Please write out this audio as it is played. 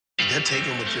they're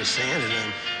taking what you're saying to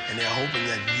them, and they're hoping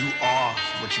that you are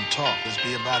what you talk. Let's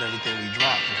be about everything we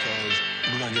drop, because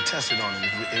we're gonna get tested on it.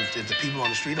 If the people on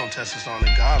the street don't test us on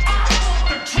it, God's gonna test us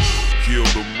on it. Kill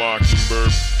the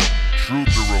Mockingbird,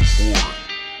 Truth or Report,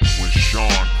 with Sean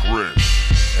Chris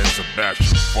and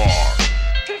Sebastian Farr.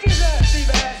 Kick his ass, Steve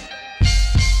ass.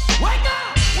 Wake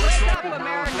up! Wake up,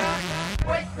 America!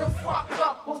 Wake the fuck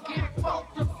up or get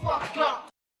fucked the fuck up.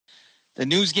 The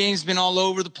news game's been all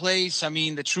over the place. I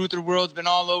mean, the truth of the world's been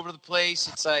all over the place.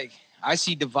 It's like, I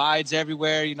see divides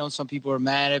everywhere. You know, some people are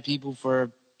mad at people for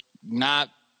not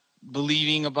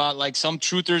believing about, like, some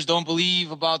truthers don't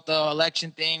believe about the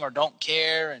election thing or don't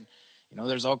care. And, you know,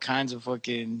 there's all kinds of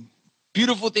fucking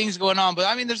beautiful things going on. But,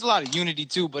 I mean, there's a lot of unity,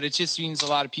 too. But it just means a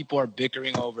lot of people are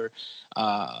bickering over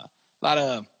a lot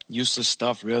of useless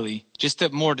stuff, really. Just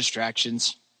more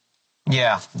distractions.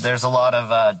 Yeah, there's a lot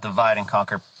of divide and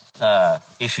conquer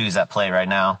issues at play right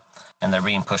now, and they're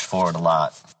being pushed forward a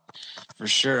lot. For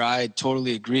sure, I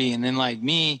totally agree. And then, like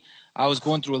me, I was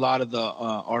going through a lot of the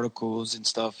articles and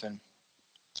stuff, and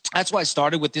that's why I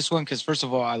started with this one, because first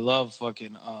of all, I love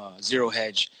fucking Zero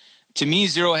Hedge. To me,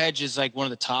 Zero Hedge is like one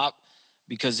of the top,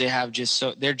 because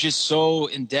they're just so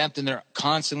in depth, and they're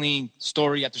constantly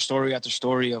story after story after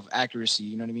story of accuracy.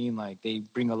 You know what I mean? Like, they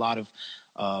bring a lot of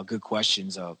good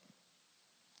questions up.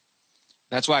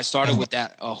 That's why I started with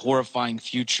that horrifying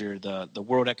future, the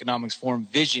World Economic Forum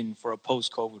vision for a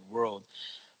post-COVID world,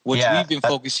 which we've been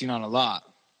focusing on a lot.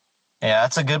 Yeah,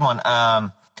 that's a good one.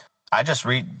 I just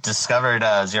rediscovered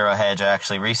Zero Hedge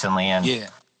actually recently, and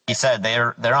he said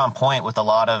they're on point with a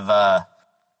lot of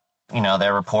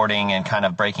their reporting and kind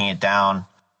of breaking it down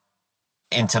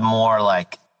into more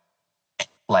like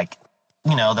the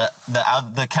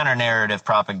counter narrative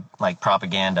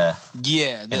propaganda.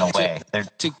 Yeah, in a way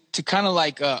to kind of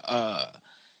like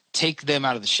take them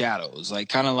out of the shadows, like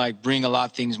kind of like bring a lot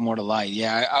of things more to light.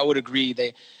 Yeah, I would agree.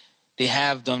 They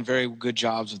have done very good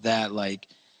jobs of that. Like,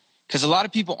 because a lot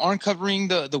of people aren't covering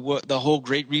the whole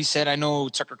Great Reset. I know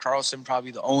Tucker Carlson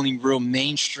probably the only real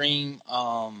mainstream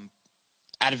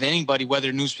out of anybody,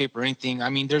 whether newspaper or anything. I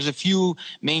mean, there's a few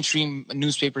mainstream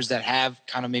newspapers that have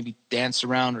kind of maybe danced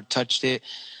around or touched it,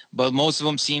 but most of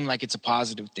them seem like it's a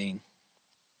positive thing.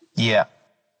 Yeah.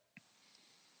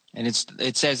 And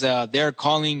it says they're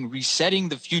calling Resetting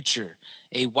the Future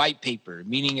a white paper,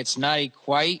 meaning it's not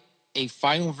quite a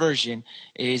final version.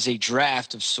 It is a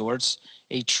draft of sorts,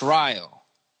 a trial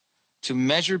to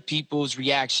measure people's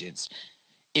reactions.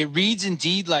 It reads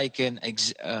indeed like an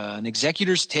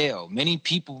executor's tale. Many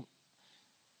people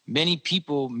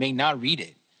may not read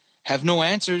it, have no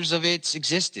answers of its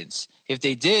existence. If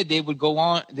they did, they would go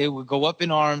up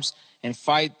in arms and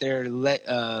fight their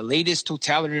latest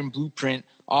totalitarian blueprint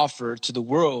offered to the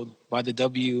world by the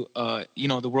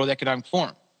the World Economic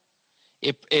Forum.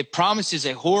 It promises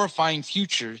a horrifying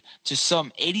future to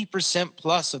some 80%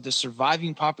 plus of the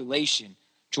surviving population.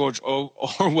 George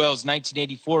Orwell's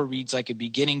 1984 reads like a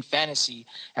beginning fantasy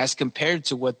as compared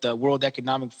to what the World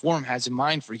Economic Forum has in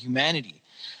mind for humanity.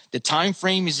 The time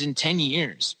frame is in 10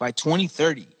 years. By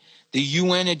 2030, the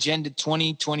UN Agenda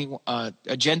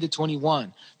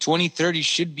 2021, 2030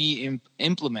 should be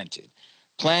implemented.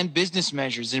 Planned business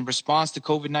measures in response to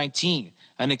COVID-19,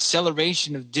 an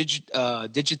acceleration of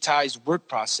digitized work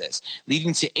process,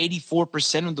 leading to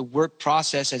 84% of the work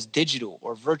process as digital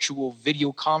or virtual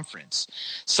video conference.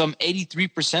 Some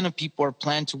 83% of people are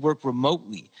planned to work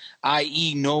remotely,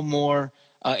 i.e. no more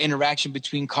interaction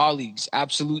between colleagues,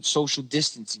 absolute social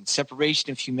distancing, separation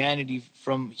of humanity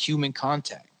from human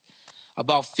contact.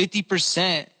 About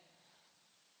 50%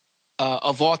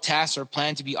 of all tasks are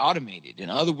planned to be automated.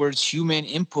 In other words, human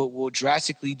input will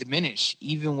drastically diminish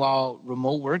even while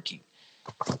remote working.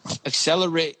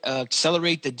 Accelerate the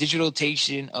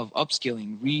digitalization of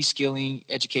upskilling, reskilling,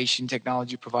 education,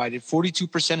 technology provided.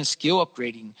 42% of skill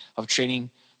upgrading of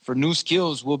training for new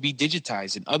skills will be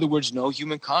digitized. In other words, no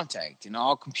human contact and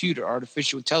all computer,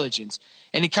 artificial intelligence.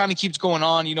 And it kind of keeps going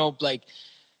on, if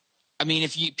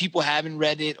people haven't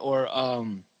read it or,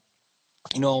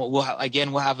 we'll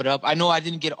have it up. I know I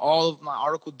didn't get all of my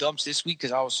article dumps this week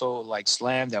because I was so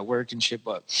slammed at work and shit,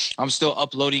 but I'm still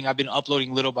uploading. I've been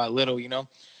uploading little by little,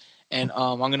 and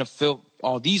I'm going to fill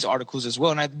all these articles as well.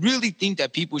 And I really think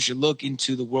that people should look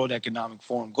into the World Economic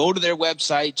Forum. Go to their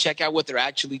website, check out what they're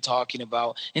actually talking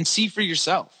about, and see for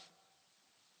yourself.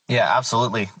 Yeah,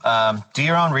 absolutely. Do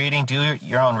your own reading, do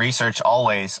your own research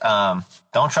always.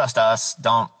 Don't trust us.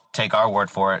 Don't take our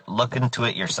word for it. Look into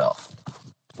it yourself.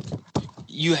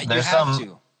 You have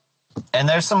to. And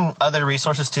there's some other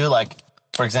resources too. Like,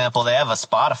 for example, they have a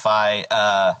Spotify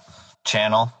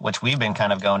channel, which we've been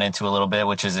kind of going into a little bit,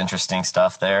 which is interesting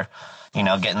stuff there, you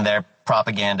know, getting their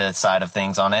propaganda side of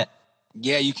things on it.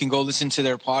 Yeah, you can go listen to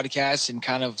their podcast and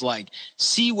kind of like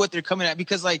see what they're coming at,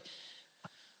 because like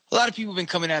a lot of people have been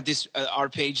coming at this our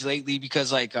page lately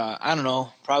because like I don't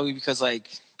know, probably because like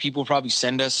people probably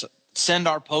send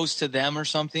our posts to them or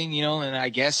something, you know, and I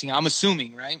guess, you know, I'm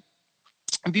assuming, right?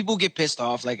 And people get pissed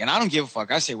off, like, and I don't give a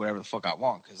fuck. I say whatever the fuck I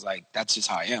want because like that's just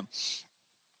how I am.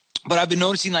 But I've been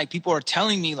noticing, like, people are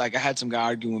telling me, like, I had some guy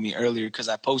arguing with me earlier because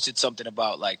I posted something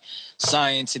about, like,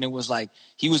 science, and it was like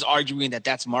he was arguing that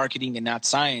that's marketing and not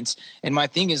science. And my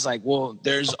thing is, like, well,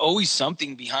 there's always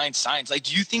something behind science. Like,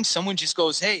 do you think someone just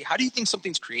goes, hey, how do you think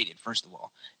something's created, first of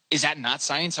all? Is that not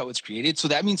science, how it's created? So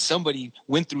that means somebody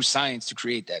went through science to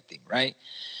create that thing, right?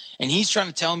 And he's trying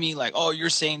to tell me, like, oh, you're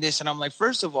saying this. And I'm like,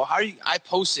 first of all, I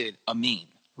posted a meme,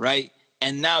 right?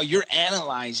 And now you're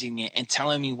analyzing it and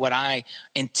telling me what I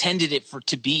intended it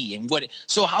to be and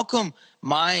so how come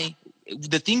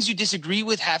the things you disagree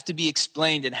with have to be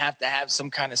explained and have to have some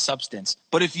kind of substance?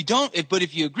 But if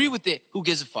you agree with it, who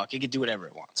gives a fuck? It can do whatever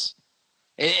it wants.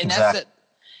 And that's it.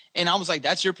 And I was like,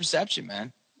 that's your perception,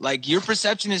 man. Like, your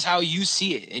perception is how you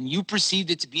see it, and you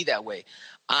perceived it to be that way.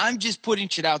 I'm just putting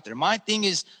shit out there. My thing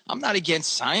is, I'm not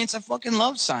against science. I fucking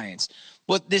love science.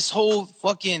 But this whole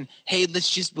fucking, hey, let's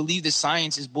just believe the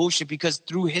science is bullshit, because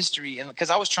through history, and because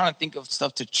I was trying to think of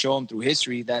stuff to show them through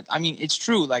history that, I mean, it's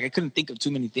true. Like, I couldn't think of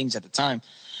too many things at the time.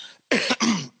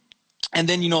 And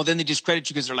then, you know, then they discredit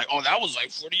you because they're like, oh, that was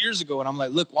like 40 years ago. And I'm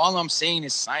like, look, all I'm saying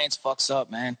is science fucks up,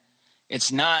 man.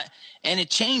 It's not, and it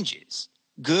changes.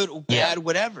 Good or bad,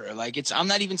 whatever. Like, I'm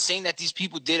not even saying that these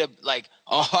people did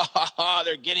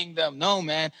they're getting them. No,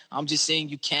 man. I'm just saying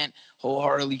you can't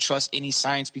wholeheartedly trust any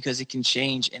science because it can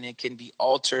change and it can be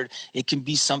altered. It can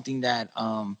be something that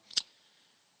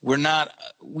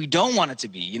we don't want it to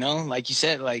be, you know, like you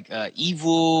said, like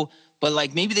evil, but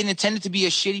like maybe they intended to be a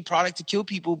shitty product to kill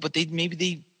people, but maybe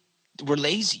they were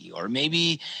lazy, or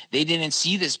maybe they didn't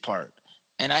see this part.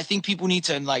 And I think people need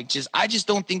to I just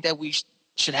don't think that we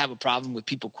should have a problem with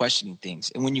people questioning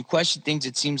things. And when you question things,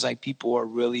 it seems like people are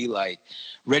really like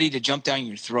ready to jump down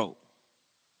your throat.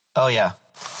 Oh yeah.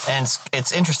 And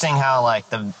it's interesting how like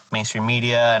the mainstream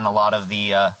media and a lot of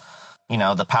the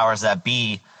the powers that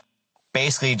be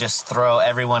basically just throw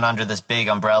everyone under this big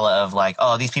umbrella of like,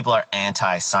 oh, these people are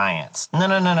anti-science.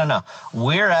 No.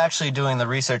 We're actually doing the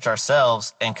research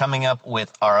ourselves and coming up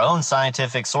with our own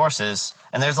scientific sources.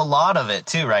 And there's a lot of it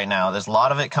too right now. There's a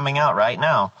lot of it coming out right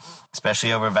now,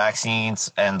 especially over vaccines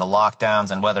and the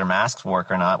lockdowns and whether masks work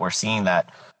or not. We're seeing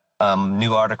that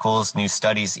new articles, new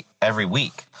studies every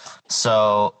week.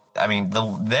 So, I mean,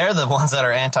 they're the ones that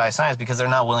are anti-science because they're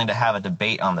not willing to have a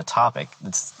debate on the topic.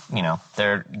 It's,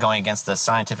 they're going against the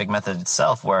scientific method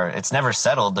itself, where it's never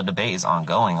settled. The debate is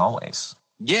ongoing always.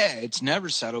 Yeah, it's never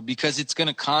settled because it's going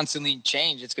to constantly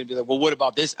change. It's going to be like, well, what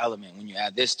about this element when you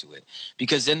add this to it?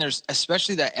 Because then there's,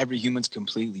 especially that every human's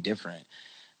completely different.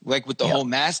 Like with the whole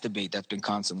mass debate that's been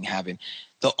constantly happening.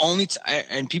 The only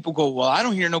and people go, well, I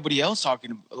don't hear nobody else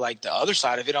talking like the other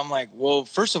side of it. I'm like, well,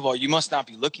 first of all, you must not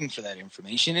be looking for that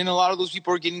information. And a lot of those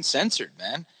people are getting censored,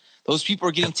 man. Those people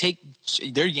are getting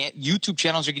their YouTube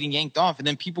channels are getting yanked off. And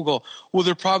then people go, well,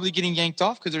 they're probably getting yanked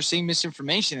off because they're saying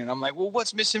misinformation. And I'm like, well,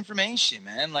 what's misinformation,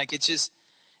 man? Like, it just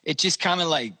kind of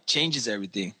like changes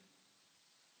everything.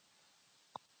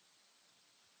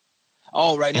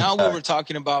 Oh, right now we were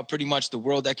talking about pretty much the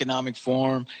World Economic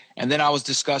Forum. And then I was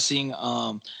discussing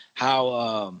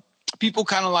how people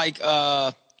kind of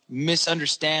like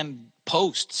misunderstand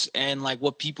posts and like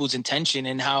what people's intention,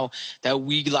 and how that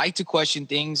we like to question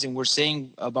things, and we're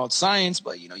saying about science,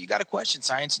 but you got to question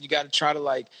science, and you got to try to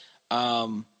like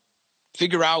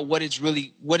figure out what it's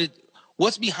really,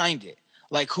 what's behind it.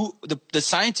 Like who the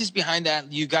scientists behind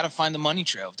that, you got to find the money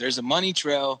trail. If there's a money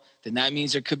trail, then that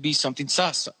means there could be something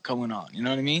sus going on. You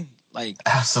know what I mean? Like,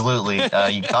 absolutely. You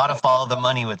got to follow the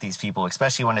money with these people,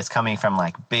 especially when it's coming from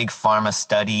like big pharma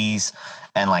studies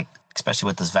and like, especially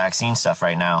with this vaccine stuff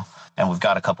right now. And we've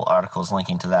got a couple articles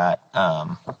linking to that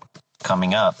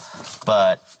coming up.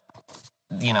 But,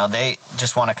 they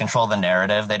just want to control the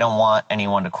narrative. They don't want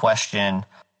anyone to question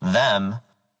them.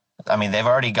 I mean, they've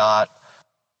already got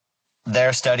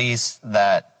their studies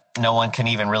that no one can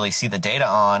even really see the data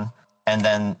on, and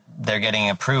then they're getting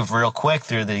approved real quick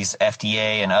through these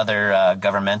FDA and other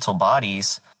governmental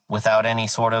bodies without any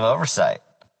sort of oversight.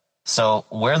 So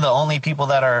we're the only people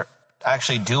that are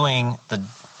actually doing the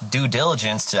due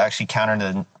diligence to actually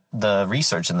counter the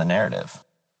research and the narrative.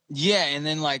 Yeah, and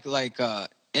then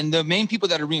and the main people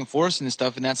that are reinforcing this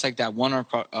stuff, and that's like that one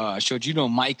I showed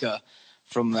Micah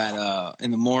from that in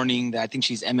the morning, that I think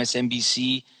she's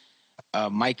MSNBC.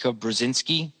 Micah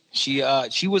Brzezinski.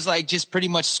 She was like just pretty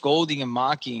much scolding and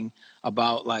mocking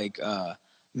about like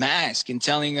mask and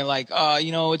telling her like,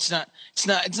 it's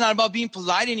not about being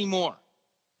polite anymore.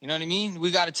 You know what I mean?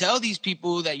 We got to tell these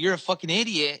people that you're a fucking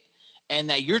idiot and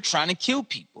that you're trying to kill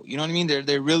people. You know what I mean?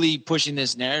 They're really pushing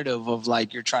this narrative of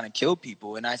like you're trying to kill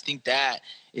people, and I think that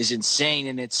is insane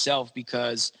in itself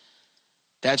because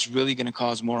that's really going to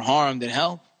cause more harm than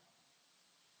help.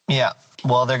 Yeah,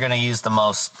 well, they're going to use the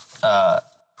most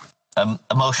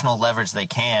emotional leverage they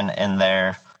can, and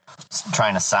they're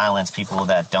trying to silence people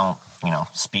that don't,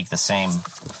 speak the same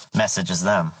message as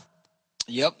them.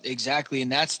 Yep, exactly,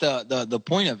 and that's the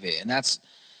point of it, and that's.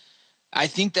 I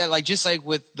think that like just like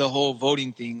with the whole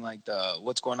voting thing, like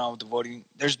what's going on with the voting,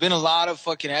 there's been a lot of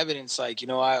fucking evidence. Like,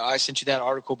 I sent you that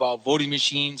article about voting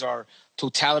machines are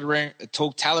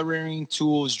totalitarian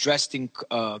tools dressed in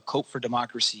coat for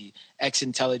democracy,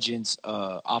 ex-intelligence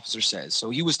officer says. So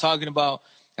he was talking about,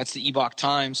 that's the Ebok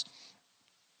Times,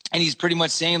 and he's pretty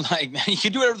much saying like, man, you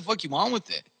can do whatever the fuck you want with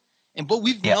it. But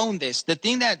we've known this. The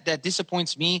thing that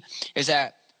disappoints me is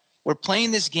that we're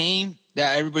playing this game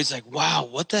that everybody's like, wow,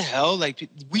 what the hell? Like,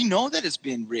 we know that it's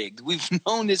been rigged. We've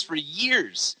known this for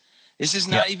years. This is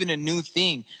not even a new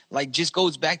thing. Like, just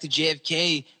goes back to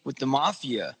JFK with the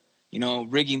mafia,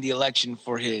 rigging the election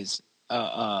for his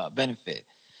benefit.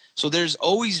 So there's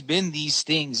always been these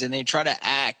things, and they try to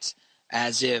act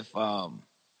as if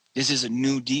this is a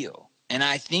new deal. And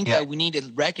I think that we need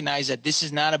to recognize that this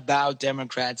is not about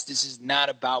Democrats. This is not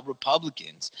about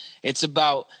Republicans. It's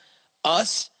about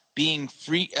us being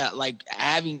free, like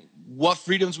having what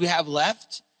freedoms we have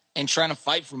left and trying to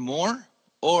fight for more,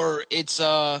 or it's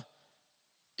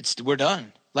we're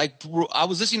done. Like, I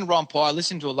was listening to Ron Paul. I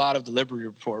listened to a lot of the Liberty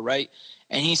Report, right?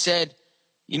 And he said,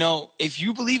 if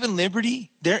you believe in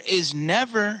liberty, there is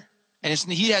never, and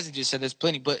he hasn't just said this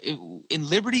plenty, but in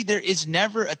liberty, there is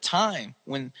never a time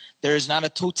when there is not a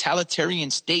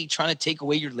totalitarian state trying to take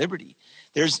away your liberty.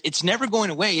 It's never going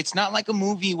away. It's not like a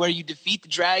movie where you defeat the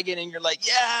dragon and you're like,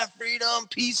 yeah, freedom,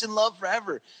 peace, and love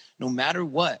forever. No matter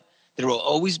what, there will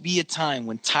always be a time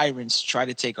when tyrants try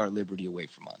to take our liberty away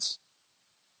from us.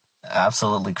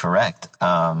 Absolutely correct.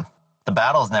 The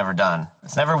battle's never done.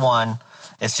 It's never won.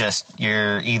 It's just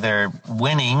you're either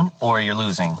winning or you're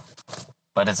losing.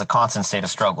 But it's a constant state of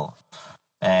struggle.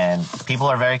 And people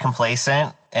are very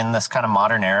complacent in this kind of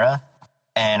modern era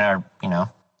and are,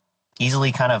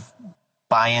 easily kind of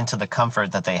buy into the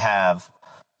comfort that they have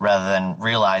rather than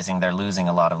realizing they're losing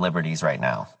a lot of liberties right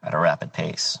now at a rapid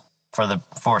pace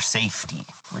for safety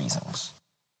reasons.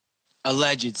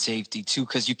 Alleged safety too,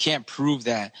 because you can't prove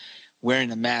that wearing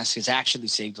a mask has actually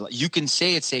saved a life. You can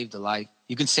say it saved a life.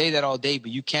 You can say that all day,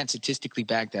 but you can't statistically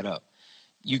back that up.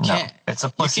 You can't. No, it's a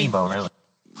placebo, really.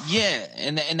 Yeah,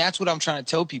 and that's what I'm trying to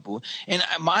tell people. And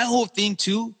my whole thing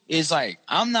too is like,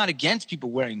 I'm not against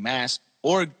people wearing masks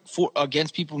or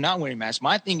against people not wearing masks.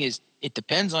 My thing is, it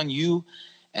depends on you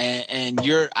and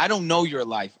I don't know your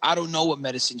life. I don't know what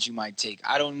medicines you might take.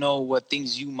 I don't know what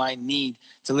things you might need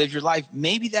to live your life.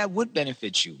 Maybe that would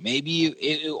benefit you. Maybe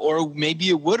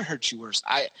it would hurt you worse.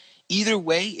 Either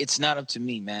way, it's not up to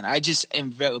me, man. I just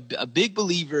am a big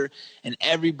believer in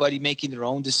everybody making their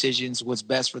own decisions, what's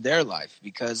best for their life,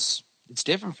 because it's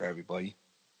different for everybody.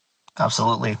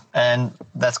 Absolutely. And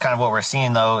that's kind of what we're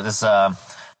seeing, though, is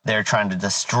they're trying to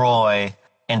destroy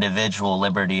individual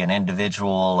liberty and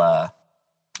individual,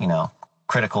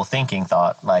 critical thinking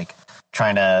thought, like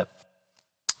trying to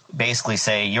basically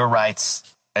say your rights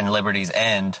and liberties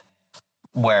end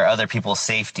where other people's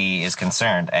safety is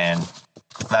concerned. And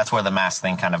that's where the mask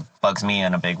thing kind of bugs me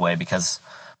in a big way, because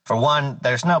for one,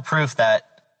 there's no proof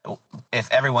that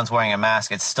if everyone's wearing a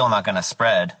mask, it's still not going to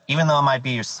spread. Even though it might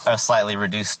be a slightly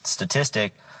reduced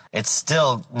statistic, it's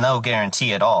still no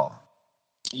guarantee at all.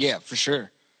 Yeah, for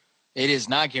sure. It is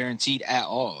not guaranteed at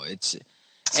all.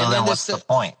 So then what's the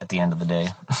point at the end of the day?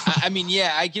 I mean,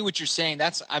 yeah, I get what you're saying.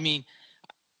 Yeah,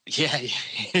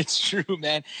 it's true,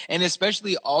 man. And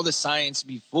especially all the science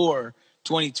before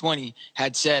 2020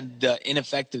 had said the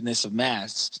ineffectiveness of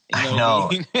masks. I know.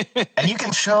 And you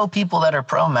can show people that are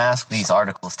pro-mask these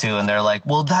articles too, and they're like,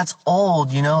 well, that's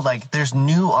old, like there's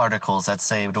new articles that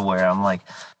say to wear. I'm like,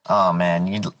 oh man,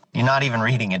 you're not even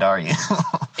reading it, are you?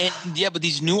 And yeah, but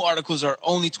these new articles are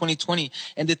only 2020.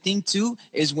 And the thing too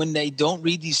is when they don't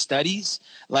read these studies,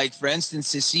 like for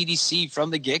instance, the CDC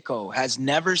from the get-go has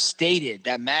never stated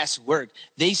that masks work.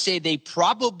 They say they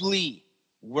probably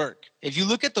work. If you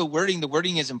look at the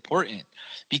wording is important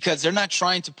because they're not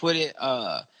trying to put it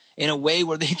in a way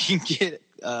where they can get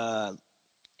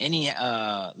any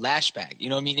lashback,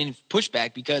 any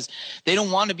pushback, because they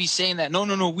don't want to be saying that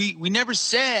no, we never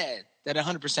said that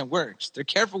 100% works. They're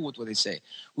careful with what they say.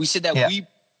 We said that we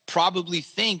probably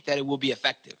think that it will be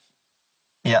effective.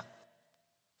 Yeah.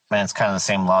 And it's kind of the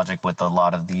same logic with a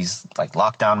lot of these like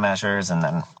lockdown measures, and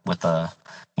then with the,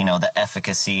 you know, the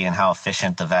efficacy and how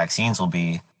efficient the vaccines will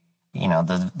be. You know,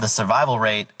 the survival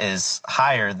rate is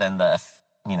higher than the,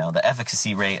 you know, the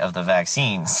efficacy rate of the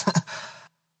vaccines.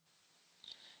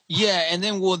 Yeah, and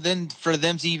then for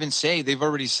them to even say, they've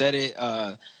already said it.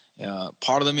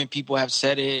 Parliament people have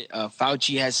said it.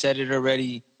 Fauci has said it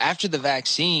already. After the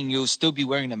vaccine, you'll still be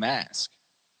wearing a mask.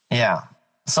 Yeah.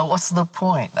 So what's the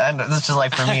point? And it's just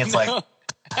like, for me, it's like,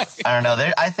 I don't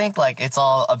know. I think like it's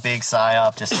all a big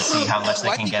psyop just to see how much they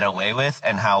can get away with,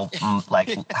 and how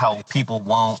how people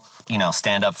won't, you know,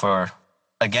 stand up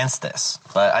against this.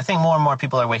 But I think more and more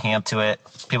people are waking up to it.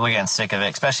 People are getting sick of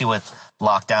it, especially with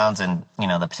lockdowns and, you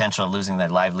know, the potential of losing their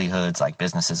livelihoods, like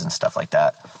businesses and stuff like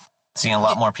that. Seeing a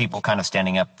lot more people kind of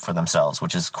standing up for themselves,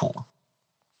 which is cool.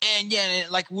 And yeah,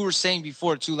 like we were saying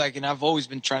before too, like, and I've always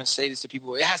been trying to say this to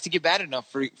people, it has to get bad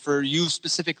enough for you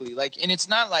specifically. Like, and it's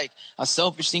not like a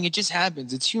selfish thing. It just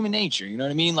happens. It's human nature. You know what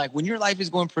I mean? Like, when your life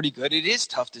is going pretty good, it is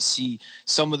tough to see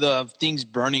some of the things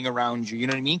burning around you. You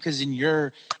know what I mean? Because in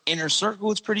your inner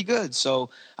circle, it's pretty good. So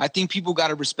I think people got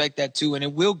to respect that too. And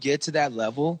it will get to that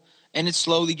level, and it's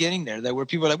slowly getting there, that where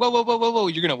people are like, whoa,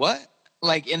 you're going to what?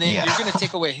 Like, and then you're going to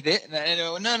take away this.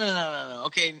 No.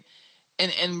 Okay.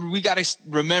 And we got to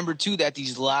remember, too, that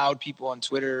these loud people on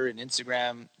Twitter and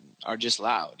Instagram are just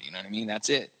loud. You know what I mean? That's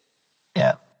it.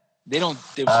 Yeah. They don't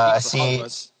speak for I all of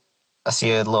us. I see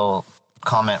a little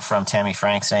comment from Tammy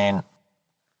Frank saying,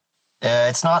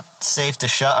 it's not safe to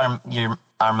shut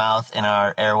our mouth in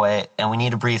our airway, and we need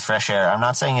to breathe fresh air. I'm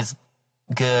not saying it's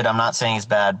good. I'm not saying it's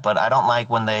bad, but I don't like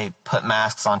when they put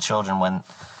masks on children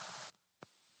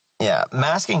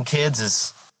masking kids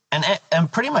is... And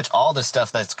pretty much all the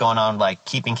stuff that's going on, like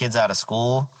keeping kids out of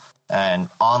school and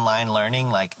online learning,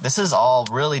 like this is all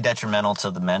really detrimental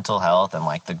to the mental health and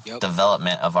like the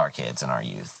development of our kids and our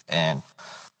youth. And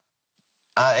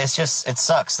it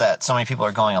sucks that so many people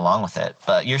are going along with it.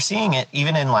 But you're seeing it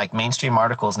even in like mainstream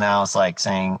articles now. It's like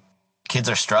saying kids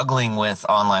are struggling with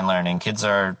online learning. Kids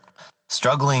are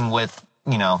struggling with,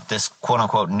 you know, this quote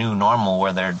unquote new normal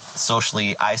where they're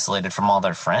socially isolated from all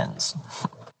their friends.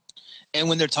 And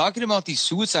when they're talking about these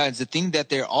suicides, the thing that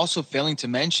they're also failing to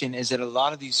mention is that a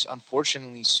lot of these,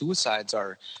 unfortunately, suicides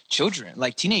are children,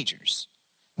 like teenagers,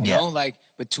 you know, like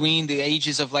between the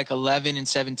ages of like 11 and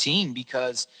 17,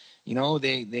 because, you know,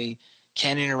 they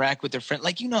can't interact with their friends.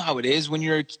 Like, you know how it is when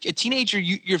you're a teenager,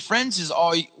 your friends is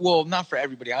all, well, not for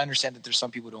everybody. I understand that there's some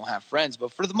people who don't have friends,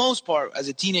 but for the most part, as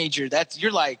a teenager,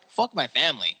 you're like, fuck my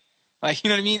family. Like,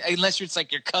 you know what I mean? Unless it's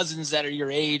like your cousins that are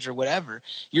your age or whatever,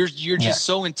 you're just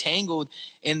so entangled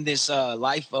in this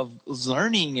life of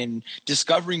learning and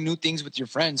discovering new things with your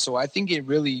friends. So I think it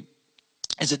really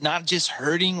is it not just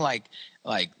hurting like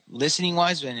listening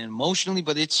wise and emotionally,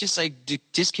 but it's just like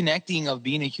disconnecting of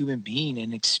being a human being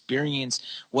and experience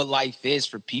what life is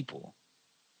for people.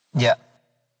 Yeah,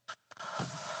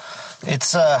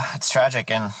 it's tragic,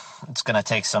 and it's gonna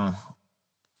take some,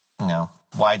 you know,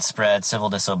 widespread civil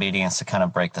disobedience to kind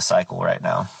of break the cycle right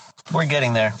now. We're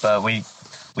getting there, but we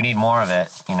need more of it,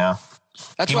 you know.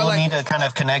 People need to kind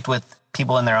of connect with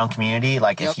people in their own community.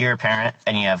 Like if you're a parent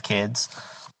and you have kids,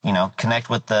 you know, connect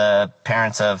with the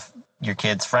parents of your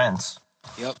kids' friends.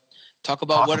 Yep. Talk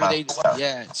about what are they –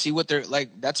 yeah, see what they're – like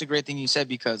that's a great thing you said,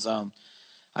 because I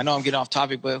know I'm getting off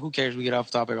topic, but who cares? We get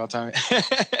off topic all the time.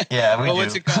 Yeah, we do.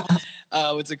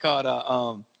 What's it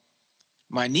called?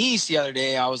 My niece the other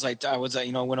day, I was went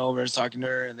over and was talking to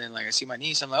her, and then like I see my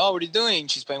niece, I'm like, oh, what are you doing?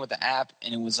 She's playing with the app,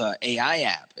 and it was a AI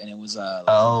app, and it was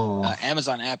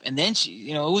Amazon app, and then she,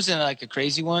 you know, it wasn't like a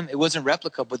crazy one, it wasn't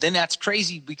Replica, but then that's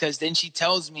crazy because then she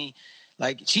tells me,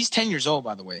 like, she's 10 years old,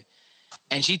 by the way,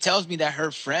 and she tells me that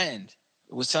her friend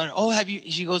was telling her, oh,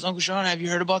 she goes, Uncle Sean, have you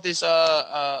heard about this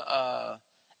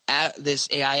this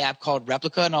AI app called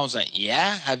Replica? And I was like,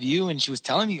 yeah, have you? And she was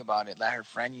telling me about it, that her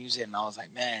friend used it, and I was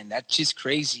like, man, that's just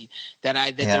crazy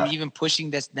that they're even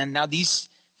pushing this. Then now these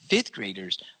fifth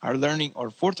graders are learning, or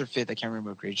fourth or fifth, I can't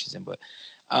remember what grade she's in, but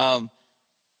are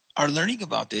learning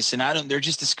about this, and they're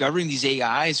just discovering these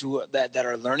AIs that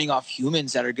are learning off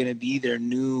humans that are going to be their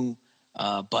new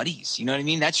buddies. You know what I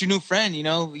mean? That's your new friend. You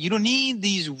know, you don't need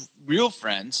these real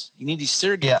friends. You need these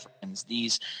surrogate friends,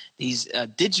 these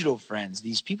digital friends,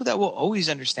 these people that will always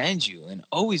understand you and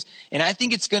I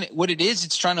think it's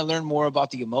trying to learn more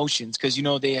about the emotions, because, you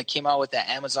know, they came out with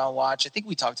the Amazon Watch. I think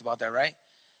we talked about that, right?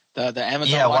 The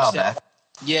Amazon Watch. A while back.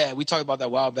 Yeah, we talked about that a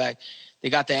while back. They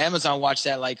got the Amazon Watch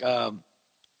that like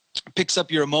picks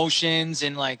up your emotions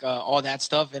and like all that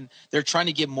stuff, and they're trying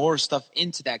to get more stuff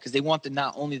into that because they want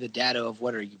not only the data of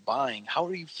what are you buying, how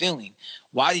are you feeling,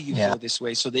 why do you feel this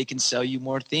way, so they can sell you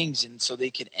more things and so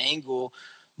they can angle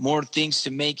more things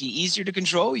to make it easier to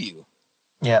control you.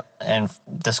 Yep, and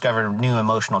discover new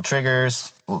emotional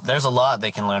triggers. There's a lot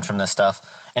they can learn from this stuff,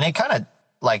 and it kind of,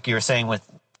 like you were saying, with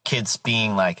kids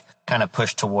being like kind of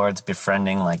pushed towards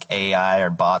befriending like AI or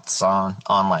bots on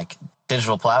like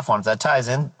digital platforms, that ties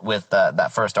in with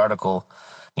that first article,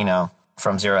 you know,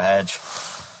 from Zero Hedge,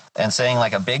 and saying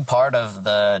like a big part of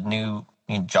the new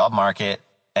job market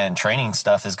and training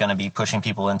stuff is going to be pushing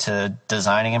people into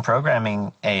designing and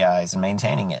programming AIs and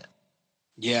maintaining it.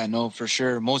 Yeah, no, for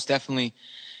sure. Most definitely.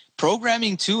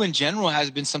 Programming too in general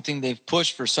has been something they've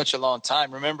pushed for such a long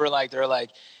time. Remember, like they're like,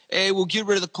 hey, we'll get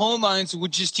rid of the coal mines and we'll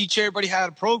just teach everybody how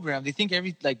to program. They think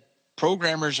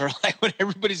programmers are like what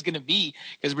everybody's going to be,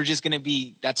 because we're just going to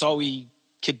be, that's all we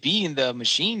could be in the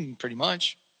machine pretty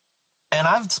much. And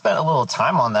I've spent a little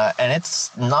time on that, and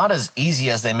it's not as easy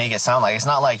as they make it sound like. It's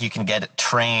not like you can get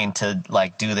trained to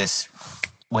like do this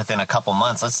within a couple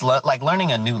months. It's like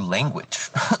learning a new language.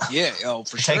 Yeah,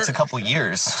 for sure. It takes a couple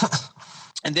years.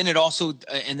 And then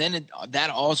that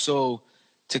also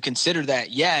to consider that,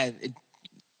 it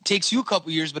takes you a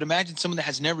couple years, but imagine someone that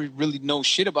has never really know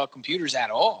shit about computers at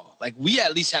all. Like we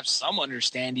at least have some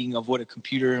understanding of what a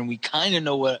computer, and we kind of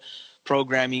know what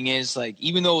programming is. Like,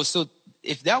 even though it's still,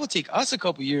 if that would take us a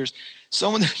couple years,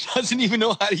 someone that doesn't even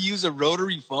know how to use a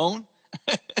rotary phone.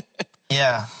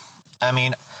 Yeah. I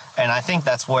mean, and I think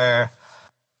that's where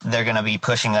they're going to be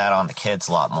pushing that on the kids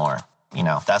a lot more. You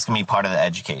know, that's going to be part of the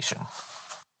education.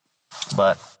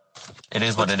 But it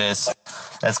is what it is.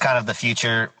 That's kind of the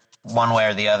future, one way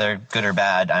or the other, good or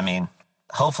bad. I mean,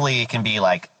 hopefully it can be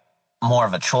like more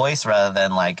of a choice rather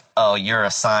than like, oh, you're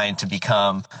assigned to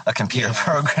become a computer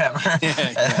programmer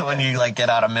when you like get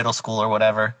out of middle school or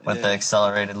whatever with the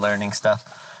accelerated learning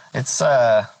stuff. It's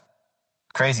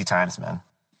crazy times, man.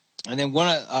 And then one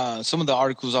of some of the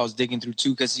articles I was digging through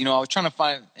too, because I was trying to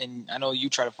find, and I know you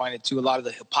try to find it too, a lot of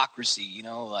the hypocrisy,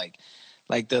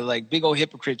 like the big old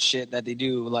hypocrite shit that they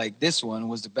do. Like this one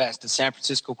was the best. The San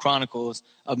Francisco Chronicles,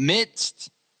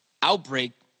 amidst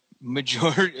outbreak, majority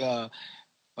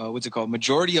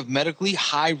of medically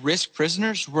high risk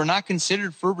prisoners were not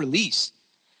considered for release.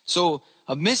 So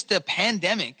amidst the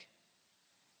pandemic,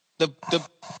 the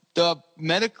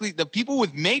people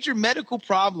with major medical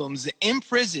problems in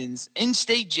prisons, in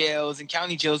state jails and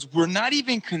county jails were not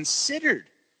even considered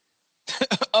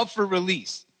up for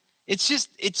release. It's just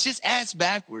ass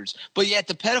backwards. But yet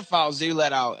the pedophiles they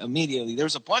let out immediately. There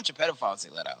was a bunch of pedophiles they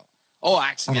let out. Oh,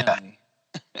 accidentally.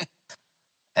 Yeah.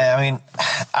 I mean,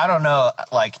 I don't know,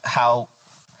 like how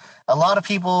a lot of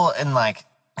people in like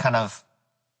kind of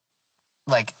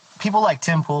like people like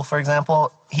Tim Pool, for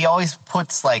example, he always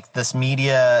puts like this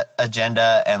media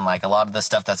agenda and like a lot of the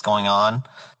stuff that's going on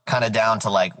kind of down to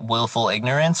like willful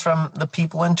ignorance from the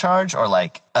people in charge, or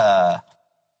like kind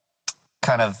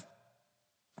of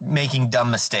making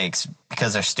dumb mistakes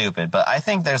because they're stupid. But I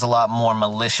think there's a lot more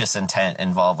malicious intent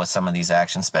involved with some of these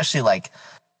actions, especially like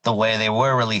the way they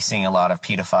were releasing a lot of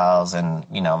pedophiles and,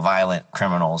 violent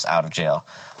criminals out of jail.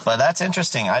 But that's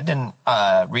interesting. I didn't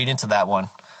read into that one,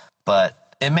 but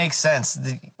it makes sense.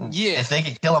 If they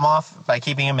could kill him off by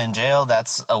keeping him in jail,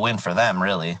 that's a win for them,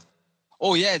 really.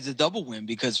 Oh yeah, it's a double win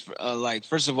because,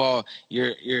 first of all,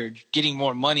 you're getting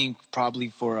more money probably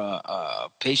for a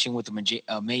patient with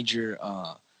a major,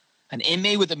 an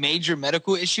inmate with a major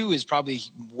medical issue is probably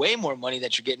way more money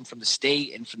that you're getting from the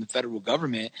state and from the federal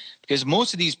government, because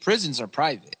most of these prisons are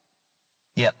private.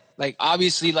 Yep. Like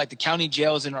obviously, like the county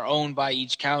jails are owned by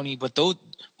each county, but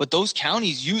those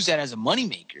counties use that as a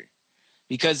moneymaker,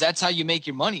 because that's how you make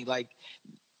your money. Like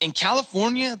in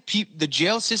California, the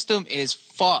jail system is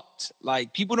fucked.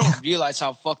 Like people don't realize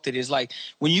how fucked it is. Like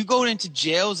when you go into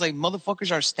jails, like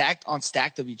motherfuckers are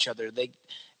stacked of each other.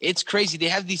 It's crazy. They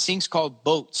have these things called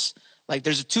boats. Like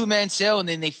there's a 2-man cell, and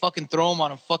then they fucking throw them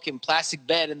on a fucking plastic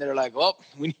bed, and they're like, "Oh,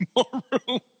 we need more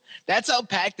room." That's how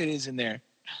packed it is in there.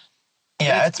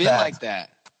 Yeah, it's been bad. like that.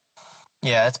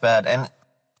 Yeah, it's bad, and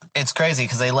it's crazy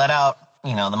because they let out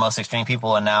the most extreme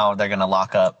people, and now they're gonna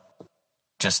lock up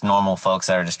just normal folks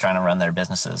that are just trying to run their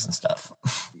businesses and stuff.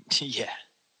 Yeah.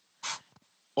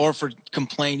 Or for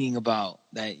complaining about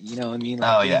that, you know what I mean?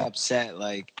 Like being upset,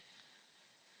 like.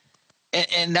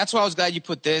 And that's why I was glad you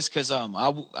put this, because I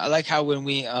like how when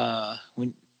we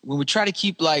try to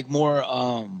keep like more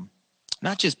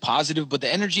not just positive, but the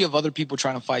energy of other people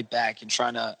trying to fight back and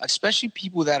trying to, especially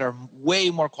people that are way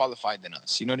more qualified than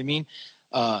us. You know what I mean?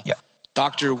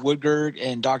 Dr. Woodgerd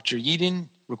and Dr. Yeadon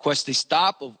request a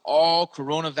stop of all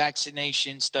corona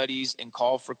vaccination studies and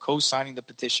call for co-signing the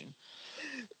petition.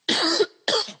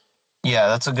 Yeah,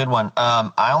 that's a good one.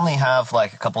 I only have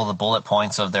like a couple of the bullet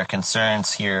points of their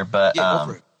concerns here, but go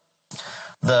for it.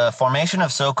 The formation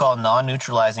of so-called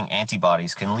non-neutralizing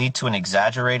antibodies can lead to an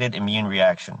exaggerated immune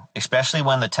reaction, especially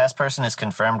when the test person is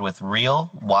confirmed with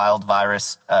real wild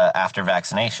virus after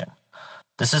vaccination.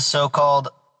 This is so-called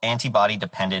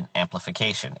antibody-dependent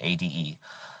amplification, ADE.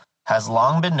 Has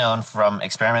long been known from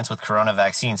experiments with corona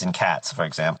vaccines in cats, for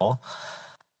example.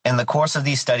 In the course of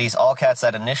these studies, all cats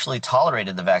that initially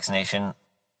tolerated the vaccination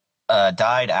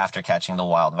died after catching the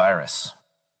wild virus.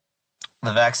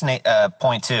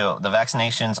 Point 2, the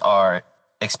vaccinations are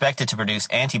expected to produce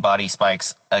antibody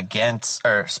spikes against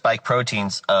or spike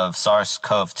proteins of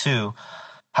SARS-CoV-2.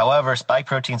 However, spike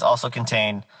proteins also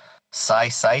contain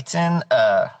syncytin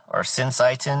or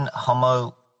syncytin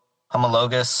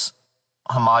homologous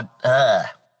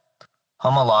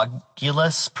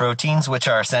proteins, which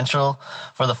are essential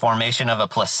for the formation of a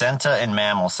placenta in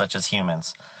mammals such as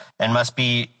humans, and must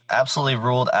be absolutely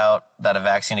ruled out that a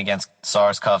vaccine against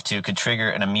SARS-CoV-2 could trigger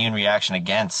an immune reaction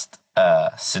against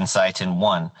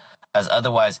syncytin-1, as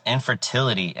otherwise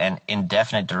infertility and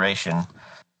indefinite duration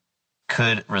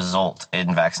could result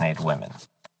in vaccinated women.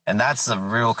 And that's a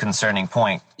real concerning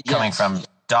point coming from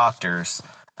doctors.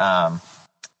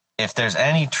 If there's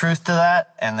any truth to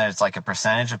that, and there's like a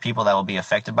percentage of people that will be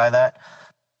affected by that,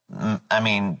 I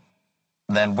mean,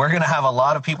 then we're going to have a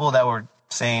lot of people that were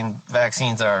saying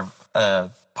vaccines are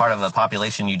part of the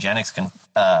population eugenics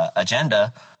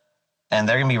agenda, and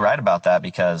they're going to be right about that,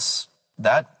 because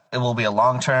it will be a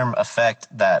long-term effect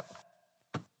that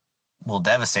will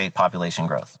devastate population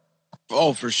growth.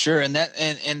 Oh, for sure. And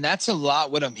that's a lot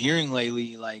what I'm hearing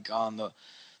lately, like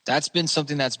that's been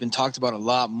something that's been talked about a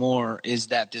lot more, is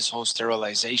that this whole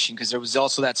sterilization, because there was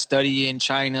also that study in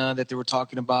China that they were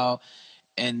talking about,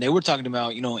 and they were talking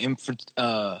about,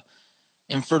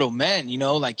 infertile men,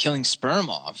 like killing sperm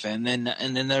off, and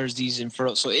then there's these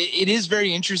infertile. So it is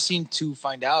very interesting to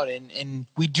find out, and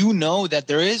we do know that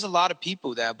there is a lot of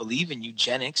people that believe in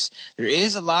eugenics. There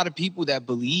is a lot of people that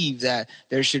believe that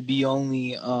there should be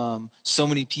only so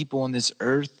many people on this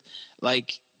earth.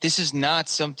 Like, this is not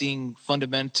something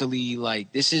fundamentally,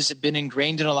 like, this has been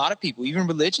ingrained in a lot of people, even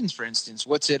religions, for instance.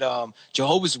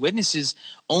 Jehovah's Witnesses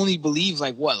only believe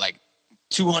like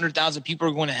 200,000 people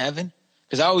are going to heaven.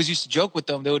 Because I always used to joke with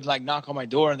them. They would like knock on my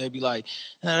door and they'd be like,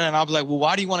 and I'll be like, well,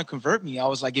 why do you want to convert me? I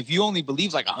was like, if you only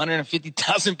believe like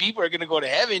 150,000 people are going to go to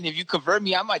heaven, if you convert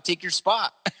me, I might take your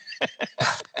spot.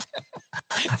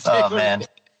 Oh, man.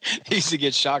 He used to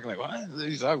get shocked, like, what are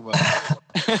you talking about?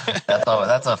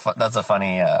 That's a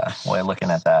funny way of looking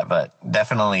at that. But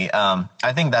definitely,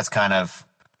 I think that's kind of,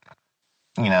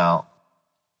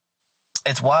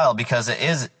 it's wild, because it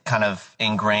is kind of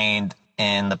ingrained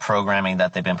in the programming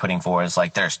that they've been putting forward. It's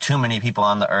like there's too many people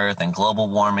on the earth, and global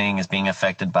warming is being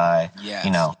affected by,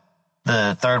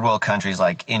 the third world countries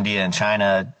like India and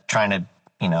China trying to,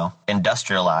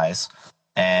 industrialize.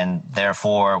 And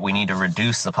therefore, we need to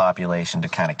reduce the population to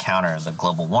kind of counter the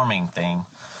global warming thing,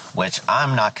 which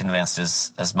I'm not convinced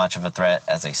is as much of a threat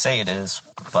as they say it is.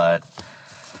 But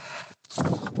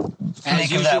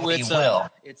as usual, it's we're all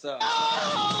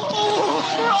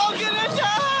gonna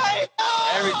die.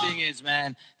 Everything is,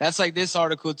 man. That's like this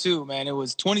article too, man. It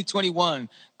was 2021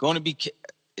 going to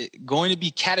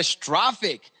be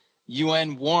catastrophic.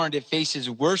 UN warned it faces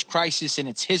worst crisis in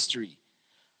its history.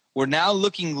 We're now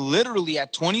looking literally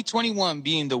at 2021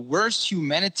 being the worst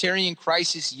humanitarian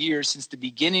crisis year since the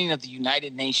beginning of the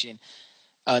United Nations,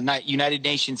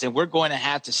 and we're going to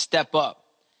have to step up.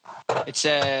 It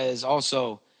says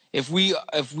also, if we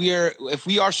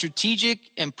are strategic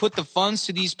and put the funds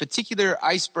to these particular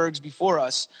icebergs before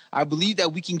us, I believe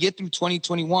that we can get through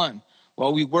 2021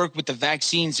 while we work with the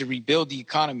vaccines to rebuild the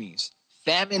economies.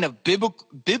 Famine of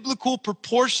biblical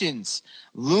proportions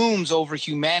looms over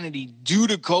humanity due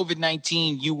to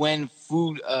COVID-19, UN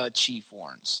food chief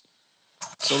warns.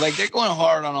 So like they're going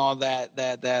hard on all that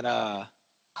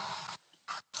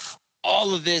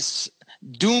all of this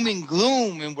doom and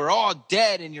gloom, and we're all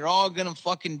dead and you're all gonna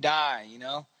fucking die,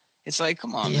 It's like,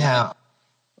 come on, man.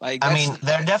 Like, I mean,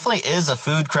 there definitely is a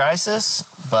food crisis,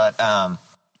 but and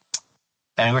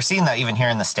we're seeing that even here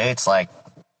in the States, like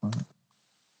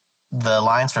the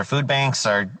lines for food banks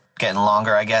are getting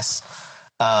longer, I guess.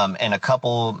 In a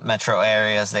couple metro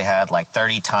areas, they had like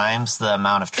 30 times the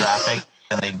amount of traffic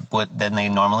than they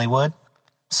normally would.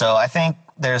 So I think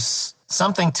there's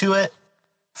something to it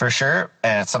for sure,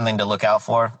 and it's something to look out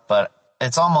for. But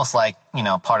it's almost like, you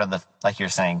know, part of the, like you're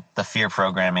saying, the fear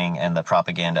programming and the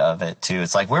propaganda of it too.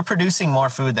 It's like we're producing more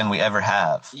food than we ever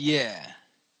have. Yeah.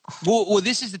 Well,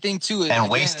 this is the thing too. And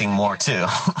wasting more too.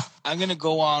 I'm going to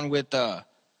go on with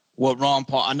what Ron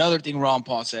Paul, another thing Ron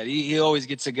Paul said. He always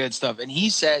gets the good stuff. And he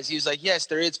was like, yes,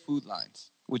 there is food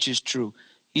lines, which is true.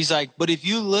 He's like, but if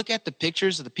you look at the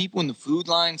pictures of the people in the food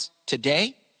lines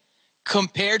today,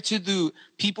 compared to the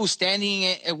people standing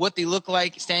at what they look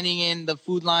like standing in the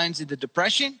food lines in the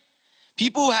Depression,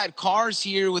 people who had cars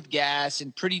here with gas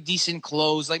and pretty decent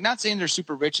clothes, like not saying they're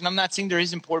super rich, and I'm not saying there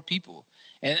isn't poor people,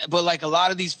 but like a lot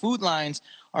of these food lines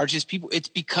are just people. It's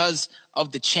because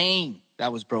of the chain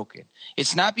that was broken.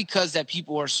 It's not because that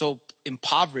people are so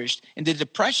impoverished. In the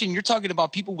Depression, you're talking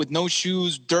about people with no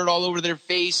shoes, dirt all over their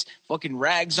face, fucking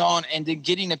rags on, and then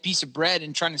getting a piece of bread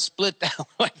and trying to split that with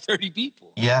like 30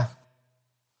 people. Yeah.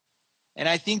 And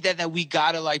I think that we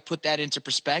gotta like put that into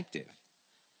perspective.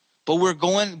 But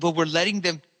we're letting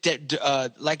them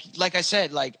like I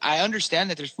said, like I understand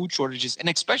that there's food shortages, and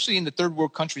especially in the third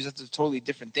world countries, that's a totally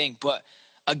different thing. But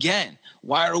again,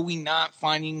 why are we not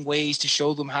finding ways to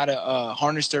show them how to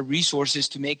harness their resources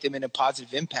to make them in a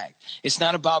positive impact? It's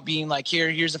not about being like,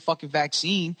 here's a fucking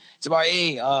vaccine. It's about,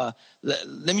 hey,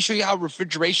 let me show you how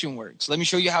refrigeration works. Let me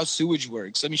show you how sewage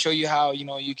works. Let me show you how, you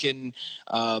know, you can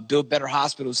build better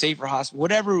hospitals, safer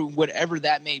hospitals, whatever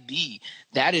that may be.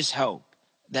 That is help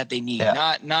that they need,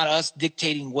 not us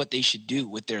dictating what they should do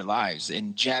with their lives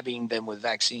and jabbing them with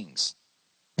vaccines.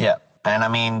 Yeah. And I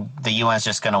mean, the UN's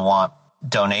just going to want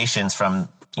donations from,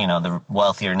 you know, the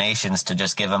wealthier nations to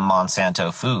just give them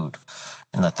Monsanto food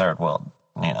in the third world.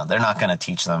 You know, they're not going to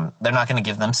teach them. They're not going to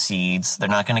give them seeds. They're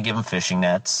not going to give them fishing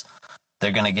nets.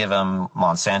 They're going to give them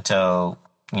Monsanto,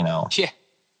 you know,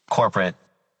 corporate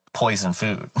poison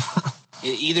food.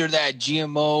 Either that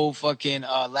GMO fucking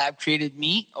lab created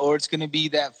meat, or it's going to be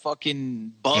that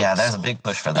fucking bugs. Yeah, there's a big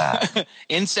push for that.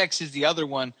 Insects is the other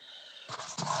one.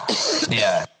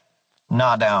 Yeah.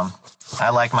 Not down. I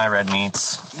like my red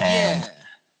meats, and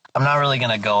I'm not really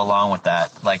going to go along with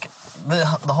that. Like, the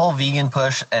whole vegan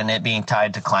push and it being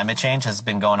tied to climate change has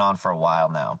been going on for a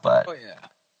while now, but... Oh, yeah.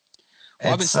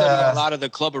 Well, I've been studying a lot of the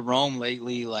Club of Rome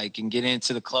lately, like, and getting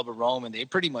into the Club of Rome, and they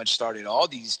pretty much started all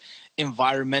these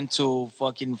environmental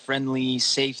fucking friendly,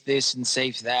 safe this and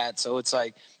safe that. So it's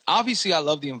like, obviously I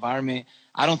love the environment.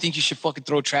 I don't think you should fucking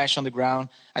throw trash on the ground.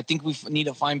 I think we need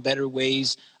to find better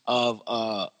ways of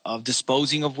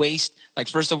disposing of waste. Like,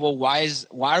 first of all, why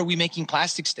are we making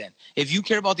plastics then? If you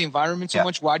care about the environment so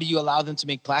much, why do you allow them to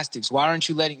make plastics? Why aren't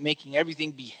you making everything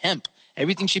be hemp?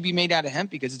 Everything should be made out of hemp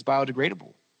because it's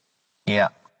biodegradable. Yeah.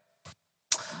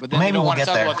 But then maybe they don't want to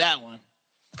talk about that one.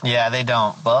 Yeah, they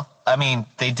don't. Well, I mean,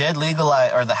 they did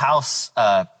legalize, or the House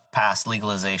passed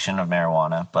legalization of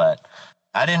marijuana, but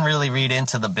I didn't really read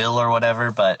into the bill or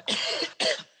whatever, but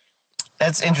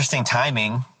that's interesting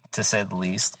timing, to say the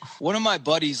least. One of my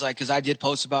buddies, like, because I did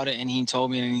post about it, and he told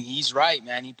me, and he's right,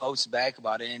 man. He posted back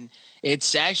about it, and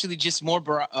it's actually just more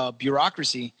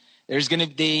bureaucracy.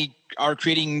 They are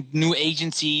creating new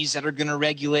agencies that are going to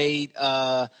regulate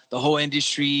the whole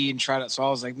industry and try to. So I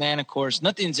was like, man, of course,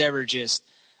 nothing's ever just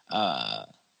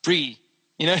free,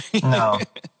 you know? No.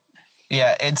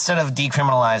 Yeah, instead of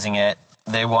decriminalizing it,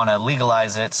 they want to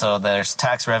legalize it so there's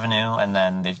tax revenue, and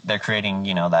then they're creating,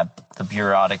 you know, the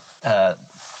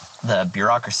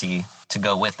bureaucracy to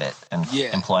go with it and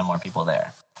employ more people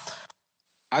there.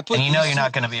 And you know you're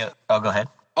not going to be – oh, go ahead.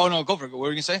 Oh, no, go for it. What were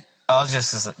you going to say? I was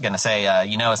just going to say,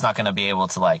 you know, it's not going to be able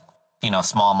to, like, you know,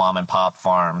 small mom and pop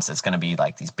farms. It's going to be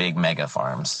like these big mega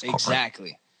farms.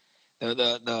 Exactly.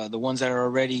 The ones that are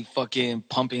already fucking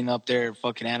pumping up their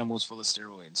fucking animals full of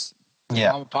steroids.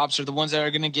 Yeah. Mom and pops are the ones that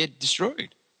are going to get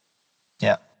destroyed.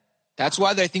 Yeah. That's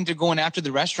why I think they're going after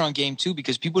the restaurant game too,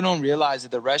 because people don't realize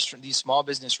that these small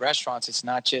business restaurants, it's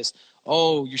not just,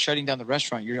 oh, you're shutting down the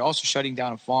restaurant. You're also shutting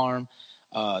down a farm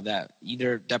that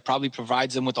probably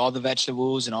provides them with all the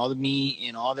vegetables and all the meat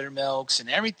and all their milks and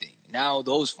everything. Now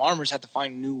those farmers have to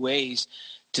find new ways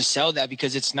to sell that,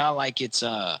 because it's not like it's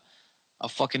a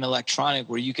fucking electronic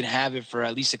where you can have it for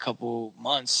at least a couple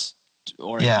months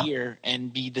or a year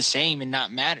and be the same and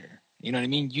not matter. You know what I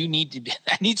mean?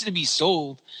 That needs to be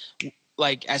sold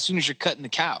like as soon as you're cutting the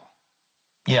cow.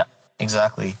 Yeah,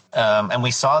 exactly. And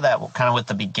we saw that kind of with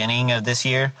the beginning of this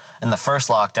year. In the first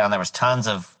lockdown, there was tons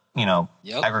of, you know,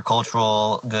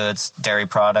 agricultural goods, dairy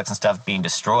products and stuff being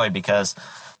destroyed because,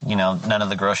 you know, none of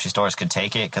the grocery stores could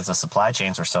take it because the supply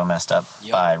chains were so messed up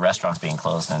by restaurants being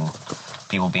closed and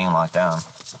people being locked down.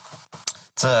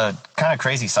 It's a kind of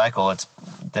crazy cycle.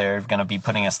 They're going to be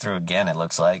putting us through again, it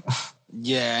looks like.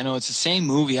 Yeah, I know. It's the same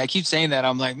movie. I keep saying that.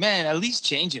 I'm like, man, at least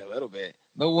change it a little bit.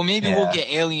 But well, maybe we'll get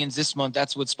aliens this month.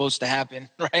 That's what's supposed to happen,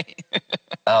 right?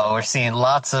 Oh, we're seeing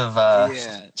lots of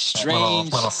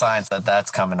strange little signs that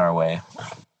that's coming our way.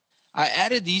 I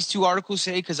added these 2 articles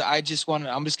today because I'm just going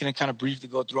to kind of briefly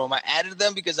go through them. I added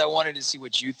them because I wanted to see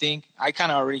what you think. I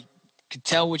kind of already could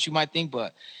tell what you might think,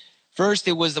 but first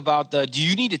it was about do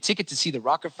you need a ticket to see the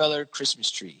Rockefeller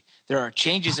Christmas tree? There are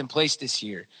changes in place this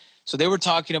year. So they were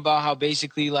talking about how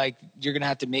basically like you're going to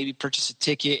have to maybe purchase a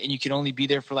ticket and you can only be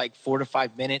there for like 4 to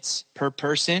 5 minutes per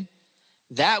person.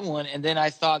 That one. And then I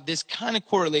thought this kind of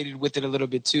correlated with it a little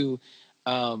bit too.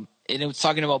 And it was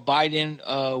talking about Biden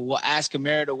will ask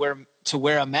America to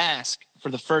wear a mask for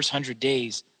the first 100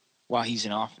 days while he's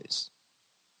in office.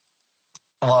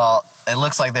 Well, it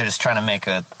looks like they're just trying to make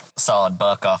a solid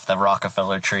buck off the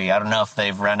Rockefeller tree. I don't know if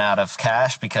they've run out of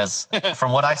cash because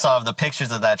from what I saw of the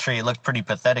pictures of that tree, it looked pretty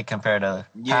pathetic compared to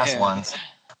past ones.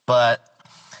 But,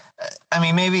 I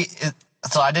mean,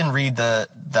 so I didn't read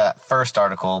the first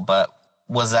article, but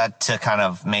was that to kind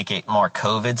of make it more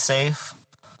COVID safe?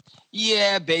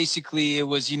 Yeah, basically it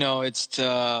was, it's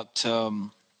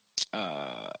to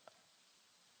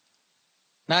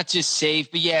not just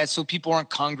safe, but so people aren't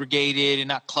congregated and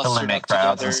not clustered up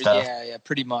crowds together. And stuff. Yeah,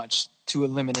 pretty much to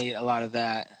eliminate a lot of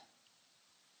that.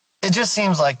 It just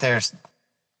seems like they're just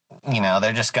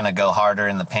going to go harder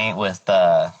in the paint with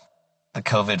the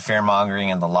COVID fear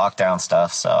mongering and the lockdown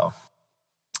stuff. So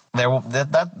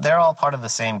they're all part of the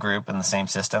same group and the same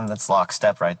system. That's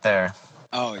lockstep right there.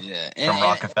 Oh yeah, from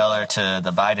Rockefeller to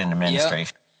the Biden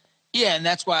administration. Yeah, and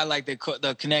that's why I like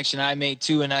the connection I made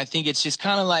too. And I think it's just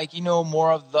kind of like,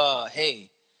 more of the, hey,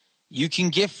 you can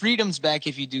get freedoms back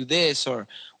if you do this, or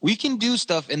we can do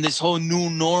stuff in this whole new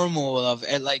normal of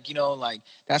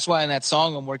that's why in that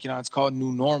song I'm working on, it's called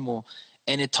New Normal.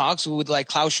 And it talks with like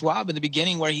Klaus Schwab in the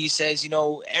beginning where he says,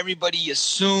 everybody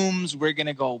assumes we're going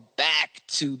to go back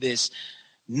to this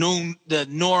the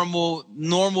normal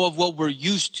of what we're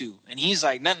used to. And he's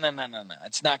like, no.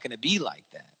 It's not going to be like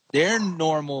that. Their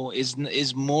normal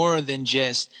is more than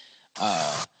just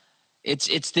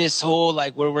it's this whole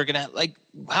like where we're gonna like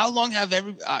how long have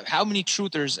how many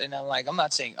truthers, and I'm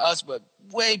not saying us, but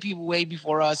people way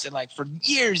before us and like for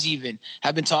years even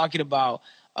have been talking about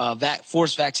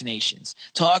forced vaccinations,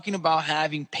 talking about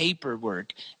having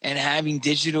paperwork and having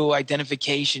digital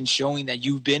identification showing that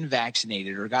you've been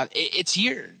vaccinated or it's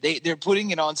here. They're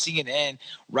putting it on CNN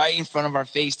right in front of our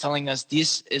face, telling us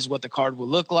this is what the card will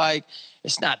look like.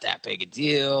 It's not that big a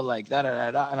deal, like da da da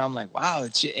da. And I'm like, wow,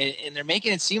 and they're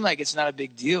making it seem like it's not a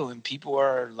big deal, and people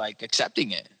are like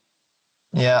accepting it.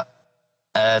 Yeah,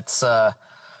 it's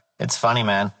funny,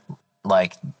 man.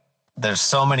 Like, there's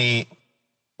so many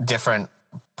different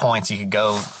points you could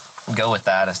go with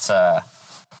that. It's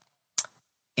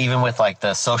even with like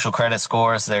the social credit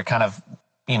scores, they're kind of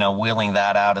wheeling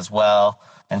that out as well,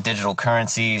 and digital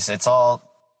currencies. It's all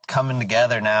coming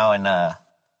together now in a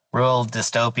real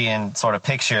dystopian sort of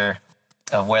picture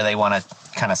of where they want to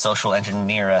kind of social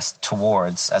engineer us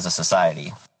towards as a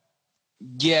society.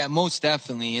 Yeah, most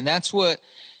definitely. And that's what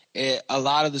a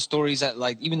lot of the stories that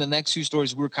like even the next 2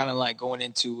 stories we're kind of like going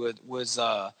into was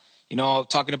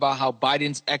talking about how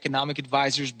Biden's economic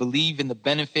advisors believe in the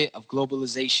benefit of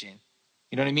globalization.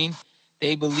 You know what I mean?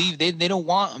 They believe they don't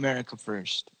want America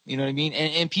first. You know what I mean?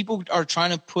 And people are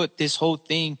trying to put this whole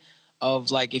thing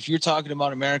of like, if you're talking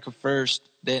about America first,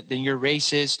 then you're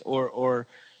racist or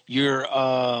you're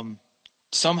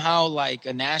somehow like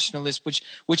a nationalist,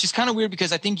 which is kind of weird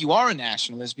because I think you are a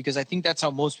nationalist because I think that's how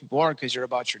most people are because you're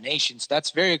about your nation. So that's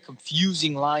very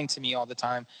confusing line to me all the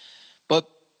time. But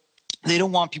they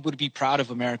don't want people to be proud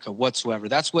of America whatsoever.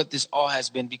 That's what this all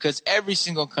has been because every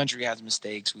single country has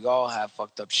mistakes. We all have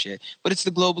fucked up shit. But it's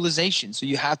the globalization. So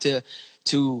you have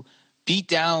to beat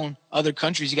down other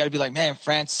countries. You got to be like, man,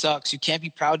 France sucks. You can't be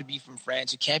proud to be from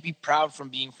France. You can't be proud from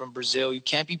being from Brazil. You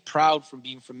can't be proud from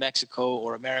being from Mexico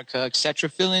or America, etc.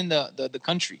 Fill in the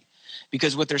country.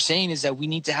 Because what they're saying is that we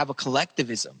need to have a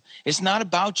collectivism. It's not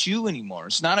about you anymore.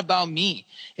 It's not about me.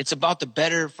 It's about the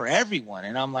better for everyone.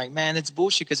 And I'm like, man, it's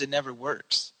bullshit because it never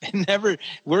works. It never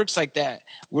works like that.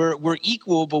 We're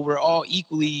equal, but we're all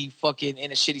equally fucking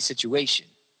in a shitty situation.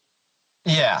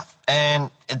 Yeah, and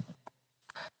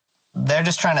they're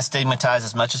just trying to stigmatize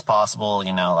as much as possible,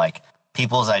 like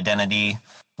people's identity,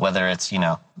 whether it's,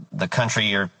 the country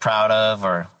you're proud of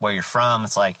or where you're from.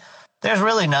 It's like, there's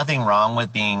really nothing wrong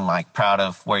with being like proud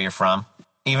of where you're from.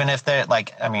 Even if they're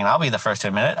like, I'll be the first to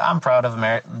admit it. I'm proud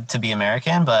of to be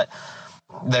American, but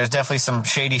there's definitely some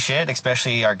shady shit,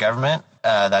 especially our government,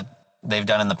 that they've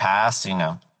done in the past,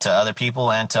 to other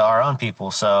people and to our own people.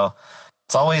 So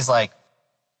it's always like,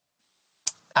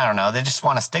 I don't know. They just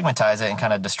want to stigmatize it and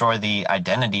kind of destroy the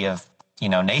identity of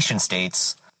nation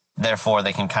states. Therefore,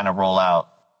 they can kind of roll out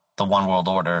the one world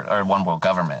order or one world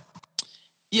government.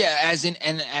 Yeah,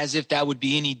 as if that would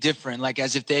be any different, like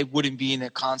as if they wouldn't be in a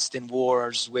constant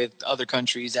wars with other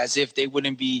countries, as if they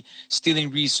wouldn't be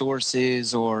stealing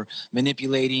resources or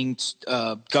manipulating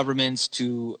governments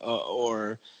to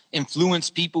or influence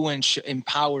people in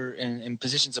power and in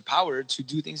positions of power to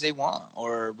do things they want,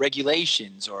 or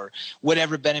regulations or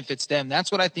whatever benefits them.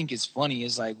 That's what I think is funny,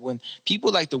 is like when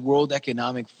people like the World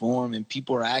Economic Forum and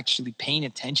people are actually paying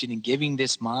attention and giving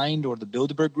this mind, or the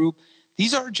Bilderberg Group.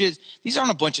 These aren't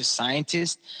a bunch of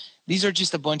scientists. These are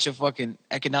just a bunch of fucking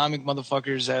economic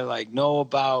motherfuckers that like know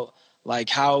about like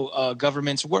how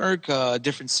governments work,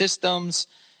 different systems,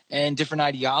 and different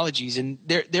ideologies, and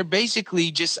they're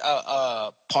basically just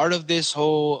a part of this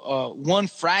whole one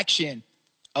fraction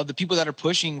of the people that are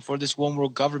pushing for this one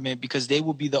world government, because they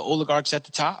will be the oligarchs at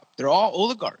the top. They're all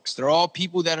oligarchs. They're all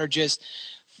people that are just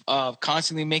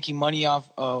constantly making money off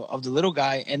of the little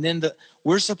guy, and then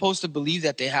we're supposed to believe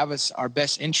that they have our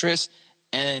best interests,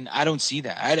 and I don't see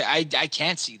that. I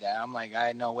can't see that. I'm like,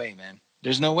 no way, man.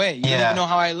 There's no way. You don't even know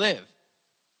how I live.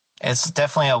 It's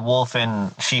definitely a wolf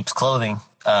in sheep's clothing,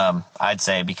 I'd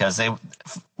say, because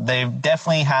they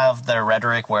definitely have their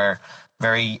rhetoric where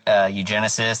very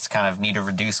eugenicists kind of need to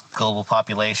reduce global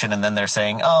population, and then they're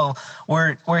saying, "Oh,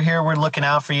 we're here, we're looking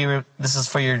out for you. This is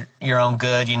for your own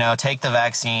good. Take the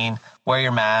vaccine, wear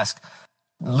your mask,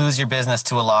 lose your business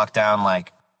to a lockdown."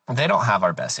 Like, they don't have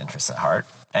our best interests at heart,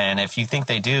 and if you think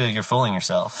they do, you're fooling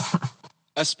yourself.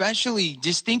 Especially,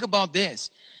 just think about this: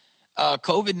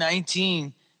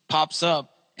 COVID-19 pops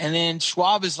up, and then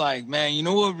Schwab is like, "Man, you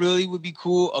know what really would be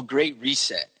cool? A great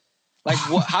reset." Like,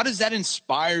 how does that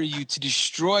inspire you to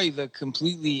destroy the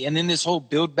completely? And then this whole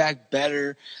build back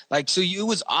better. Like, so it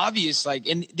was obvious, like,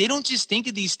 and they don't just think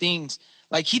of these things.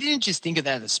 Like, he didn't just think of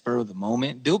that at the spur of the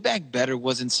moment. Build back better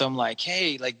wasn't some like,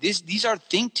 hey, like these are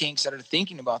think tanks that are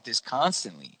thinking about this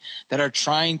constantly, that are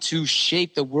trying to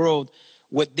shape the world,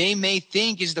 what they may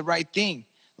think is the right thing.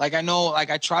 Like, I know,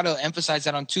 like, I try to emphasize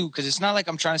that on too, because it's not like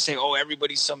I'm trying to say, oh,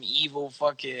 everybody's some evil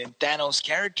fucking Thanos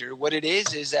character. What it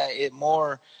is that it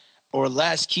more or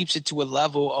less keeps it to a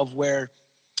level of where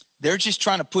they're just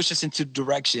trying to push us into the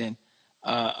direction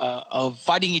of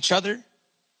fighting each other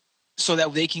so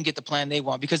that they can get the plan they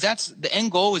want. Because that's the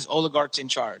end goal, is oligarchs in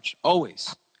charge.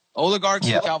 Always. Oligarchs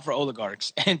look out for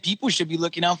oligarchs. And people should be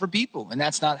looking out for people. And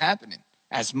that's not happening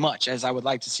as much as I would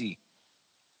like to see.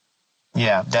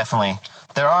 Yeah, definitely.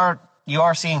 You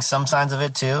are seeing some signs of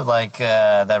it too, like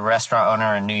the restaurant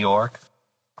owner in New York.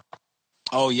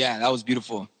 Oh, yeah, that was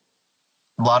beautiful.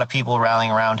 A lot of people rallying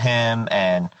around him,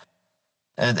 and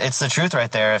it's the truth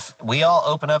right there. If we all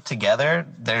open up together,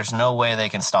 there's no way they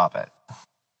can stop it.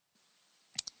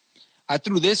 I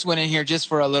threw this one in here just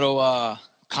for a little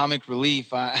comic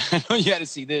relief. I know you had to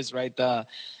see this, right? The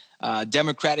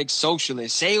Democratic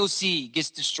Socialist, AOC,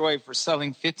 gets destroyed for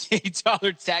selling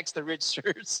 $58 tax the rich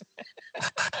shirts.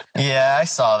 Yeah, I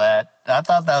saw that. I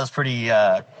thought that was pretty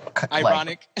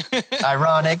ironic.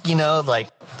 Ironic, like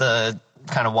the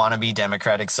kind of wannabe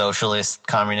democratic socialist,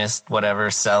 communist,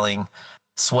 whatever, selling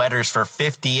sweaters for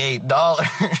 $58.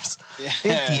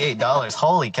 $58.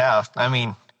 Holy cow. I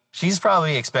mean, she's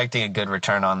probably expecting a good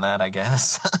return on that, I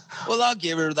guess. Well, I'll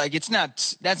give her, like, that's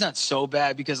not so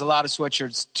bad, because a lot of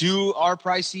sweatshirts are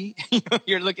pricey.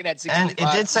 You're looking at $65. And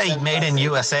it did say made in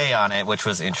USA on it, which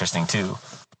was interesting too.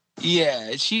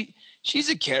 Yeah, she's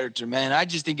a character, man. I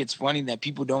just think it's funny that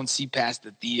people don't see past the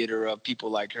theater of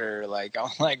people like her. Like, I'm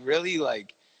like, really?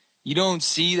 Like, you don't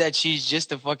see that she's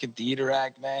just a fucking theater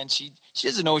act, man? She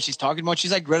doesn't know what she's talking about.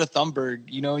 She's like Greta Thunberg.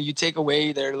 You take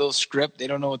away their little script, they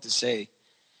don't know what to say.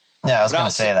 Yeah, I was going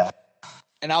to say that.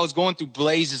 And I was going through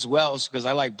Blaze as well, because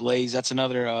I like Blaze. That's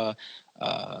another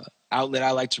outlet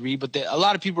I like to read. But a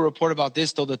lot of people report about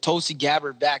this, though. The Tulsi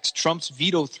Gabbard backs Trump's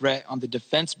veto threat on the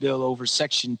defense bill over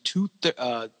Section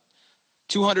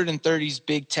 230's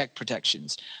big tech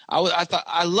protections.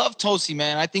 I love Tulsi,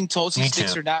 man. I think Tulsi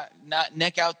sticks her not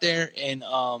neck out there, and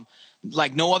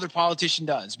like no other politician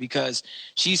does, because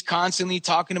she's constantly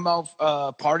talking about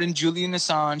pardon Julian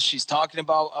Assange. She's talking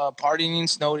about pardoning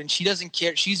Snowden. She doesn't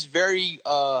care. She's very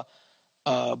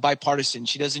bipartisan.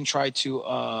 She doesn't try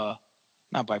to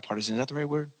not bipartisan. Is that the right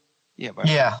word?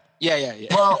 Yeah. Yeah.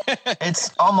 Well, it's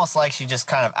almost like she's just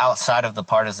kind of outside of the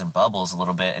partisan bubbles a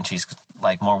little bit, and she's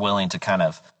like more willing to kind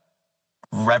of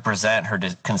represent her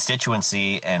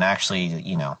constituency and actually,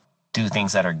 do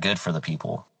things that are good for the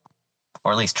people,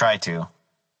 or at least try to.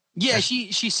 Yeah,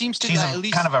 she seems to. She's at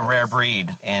least kind of a rare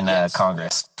breed in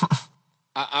Congress.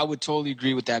 I would totally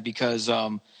agree with that, because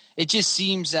it just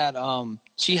seems that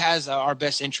she has our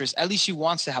best interest. At least she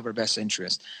wants to have our best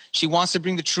interest. She wants to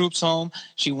bring the troops home.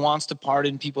 She wants to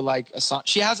pardon people like Assange.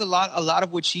 She has a lot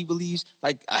of what she believes.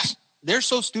 Like, they're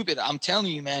so stupid. I'm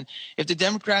telling you, man. If the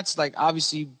Democrats, like,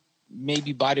 obviously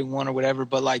maybe Biden won or whatever,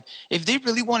 but like, if they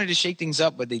really wanted to shake things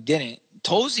up, but they didn't,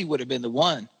 Tulsi would have been the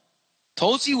one.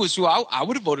 Tulsi was who I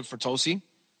would have voted for. Tulsi.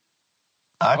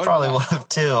 I probably would have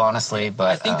too, honestly. But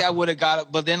I think that would have got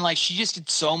it. But then, like, she just did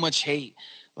so much hate.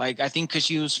 Like, I think because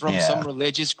she was from some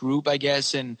religious group, I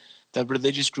guess, and the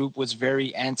religious group was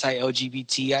very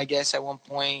anti-LGBT, I guess, at one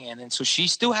point. And then so she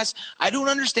still has – I don't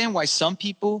understand why some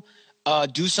people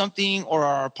do something or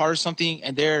are a part of something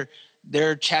and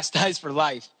they're chastised for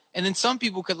life. And then some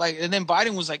people could, like – and then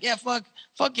Biden was like, yeah, fuck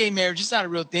gay marriage. It's not a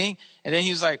real thing. And then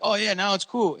he was like, oh, yeah, now it's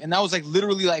cool. And that was, like,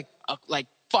 literally, like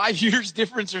 5 years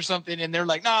difference or something. And they're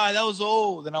like, nah, that was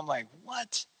old. And I'm like,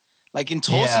 what? Like, in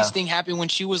Tulsi's thing happened when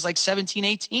she was like 17,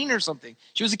 18 or something.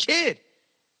 She was a kid.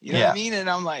 You know what I mean? And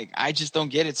I'm like, I just don't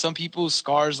get it. Some people's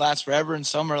scars last forever, and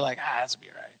some are like, that's be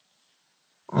all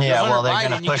right. Yeah, well, they're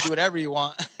going to push. You can do whatever you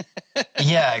want.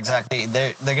 Yeah, exactly.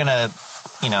 They're going to,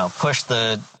 push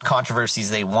the controversies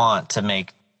they want to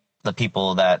make the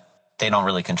people that they don't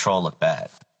really control look bad.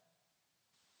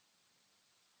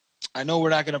 I know we're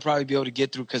not going to probably be able to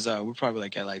get through because we're probably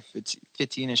like at like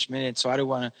 15-ish minutes. So I don't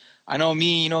want to – I know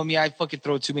me, I fucking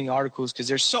throw too many articles because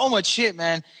there's so much shit,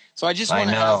 man. So I just want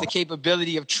to have the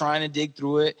capability of trying to dig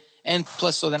through it. And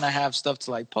plus, so then I have stuff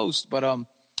to like post. But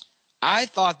I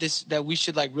thought that we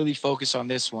should like really focus on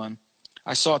this one.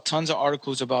 I saw tons of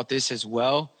articles about this as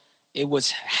well. It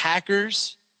was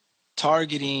hackers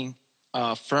targeting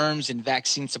firms in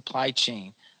vaccine supply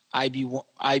chain.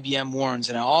 IBM warns.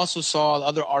 And I also saw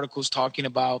other articles talking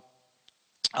about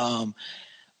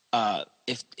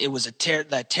if it was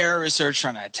that terrorists are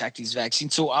trying to attack these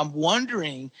vaccines. So I'm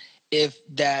wondering if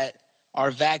that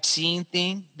our vaccine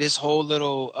thing, this whole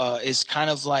little is kind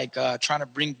of like trying to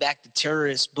bring back the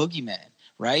terrorist boogeyman,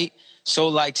 right? So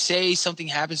like say something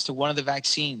happens to one of the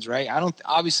vaccines, right?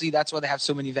 Obviously that's why they have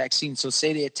so many vaccines. So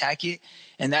say they attack it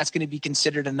and that's going to be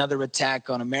considered another attack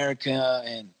on America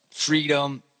and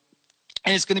freedom.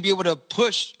 And it's going to be able to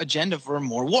push agenda for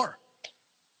more war.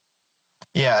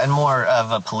 Yeah, and more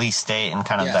of a police state and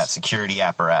kind of that security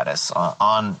apparatus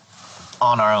on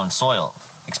our own soil,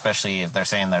 especially if they're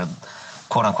saying they're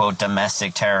quote-unquote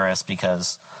domestic terrorists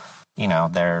because,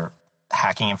 they're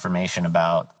hacking information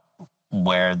about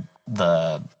where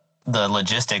the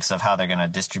logistics of how they're going to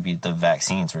distribute the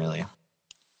vaccines, really.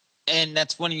 And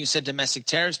that's funny you said domestic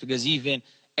terrorists because even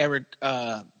Eric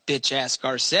bitch-ass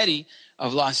Garcetti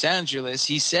of Los Angeles,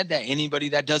 he said that anybody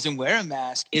that doesn't wear a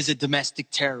mask is a domestic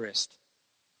terrorist.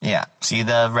 Yeah. See,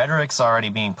 the rhetoric's already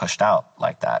being pushed out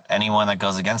like that. Anyone that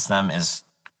goes against them is,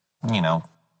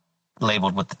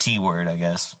 labeled with the T word, I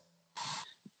guess.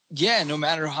 Yeah, no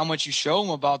matter how much you show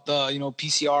them about the,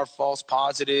 PCR false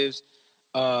positives.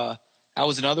 That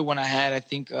was another one I had, I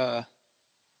think,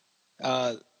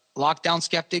 Lockdown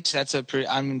Skeptics.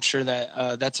 I'm sure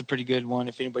that that's a pretty good one.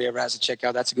 If anybody ever has to check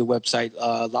out, that's a good website.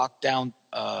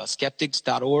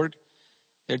 Lockdownskeptics.org.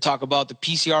 They talk about the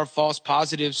PCR false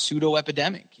positive pseudo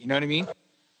epidemic. You know what I mean?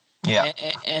 Yeah.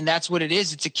 And that's what it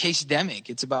is. It's a case-demic.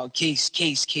 It's about case.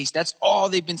 That's all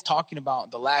they've been talking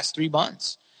about the last 3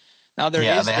 months. Now they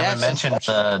haven't mentioned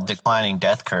the declining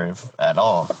death curve at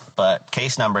all, but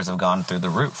case numbers have gone through the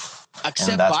roof.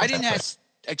 Except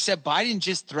Biden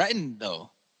just threatened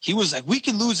though. He was like, we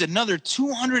can lose another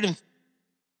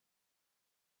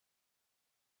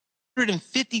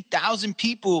 250,000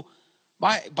 people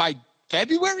by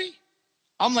February.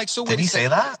 I'm like, so did he say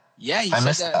that? Yeah, he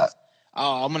said that.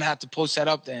 Oh, I'm gonna have to post that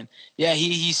up then. Yeah,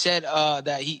 he said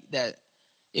that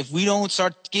if we don't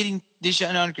start getting this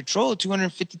shit under control,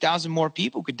 250,000 more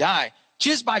people could die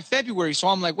just by February. So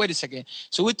I'm like, wait a second.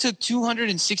 So it took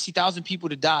 260,000 people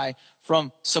to die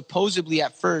from supposedly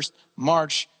at first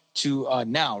March to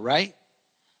now, right?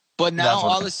 But now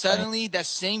all of a sudden, that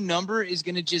same number is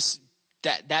gonna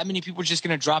that many people are just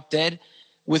gonna drop dead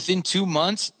within 2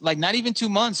 months, like not even 2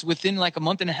 months, within like a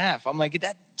month and a half. I'm like,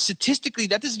 that statistically,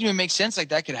 that doesn't even make sense. Like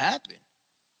that could happen.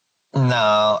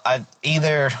 No, I'm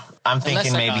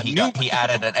thinking maybe he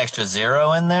added an extra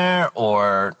zero in there,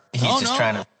 or he's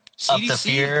trying to up the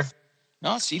fear.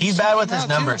 No, CDC. He's bad with his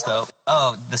numbers, though.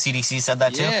 Oh, the CDC said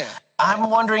that too? Yeah. I'm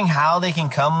wondering how they can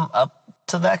come up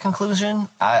to that conclusion.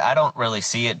 I don't really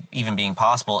see it even being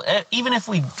possible. Even if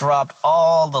we dropped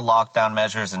all the lockdown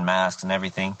measures and masks and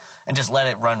everything and just let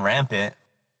it run rampant,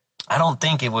 I don't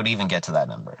think it would even get to that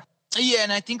number. Yeah,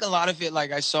 and I think a lot of it,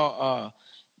 like I saw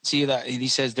See that he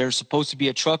says there's supposed to be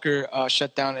a trucker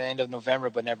shut down at the end of November,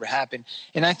 but never happened.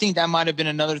 And I think that might have been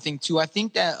another thing too. I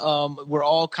think that we're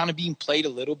all kind of being played a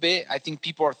little bit. I think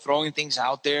people are throwing things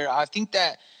out there. I think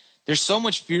that there's so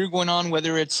much fear going on,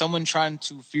 whether it's someone trying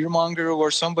to fearmonger or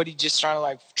somebody just trying to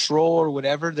like troll or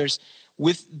whatever. There's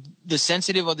with the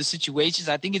sensitive of the situations.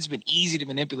 I think it's been easy to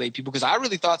manipulate people because I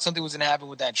really thought something was going to happen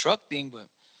with that truck thing, but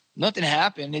nothing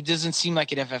happened. It doesn't seem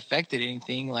like it have affected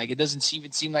anything. Like it doesn't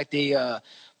even seem like they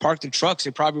parked the trucks.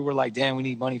 They probably were like, damn, we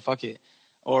need money. Fuck it.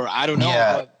 Or I don't know.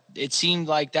 Yeah. But it seemed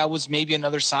like that was maybe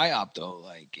another psyop though.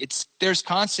 Like there's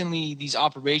constantly these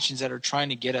operations that are trying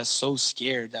to get us so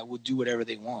scared that we'll do whatever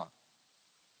they want.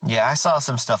 Yeah, I saw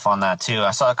some stuff on that too. I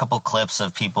saw a couple clips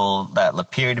of people that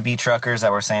appeared to be truckers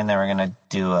that were saying they were going to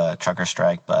do a trucker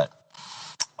strike. But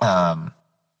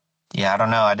yeah, I don't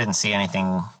know. I didn't see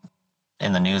anything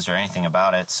in the news or anything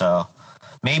about it. So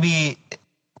maybe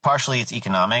partially it's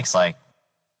economics, like,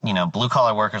 you know, blue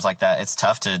collar workers like that. It's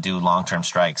tough to do long-term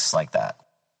strikes like that.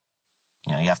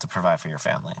 You know, you have to provide for your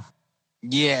family.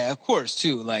 Yeah, of course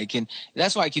too. Like, and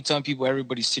that's why I keep telling people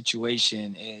everybody's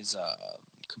situation is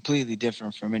completely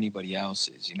different from anybody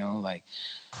else's, you know, like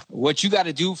what you got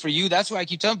to do for you. That's why I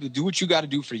keep telling people, do what you got to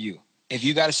do for you. If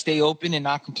you got to stay open and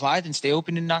not comply, then stay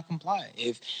open and not comply.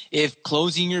 If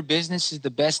closing your business is the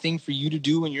best thing for you to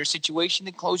do in your situation,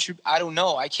 then close your, I don't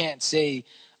know. I can't say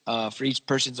for each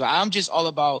person. So I'm just all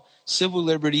about civil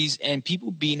liberties and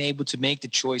people being able to make the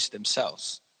choice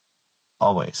themselves.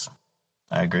 Always.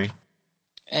 I agree.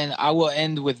 And I will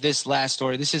end with this last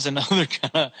story. This is another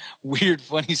kind of weird,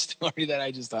 funny story that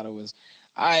I just thought it was,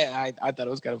 I thought it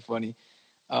was kind of funny.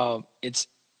 It's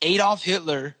Adolf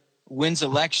Hitler wins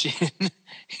election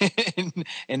in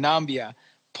Nambia.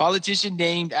 Politician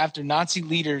named after Nazi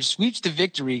leaders sweeps to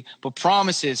victory, but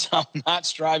promises, I'm not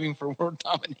striving for world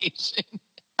domination.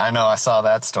 I know, I saw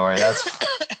that story. That's,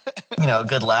 you know, a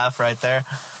good laugh right there.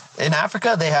 In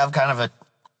Africa, they have kind of a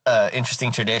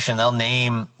interesting tradition. They'll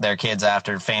name their kids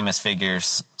after famous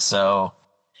figures. So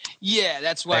yeah,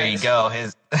 that's why. There you go.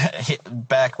 His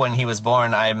back when he was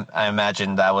born, I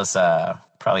imagine that was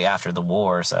probably after the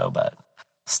war or so, but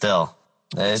still.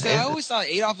 I always thought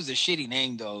Adolf was a shitty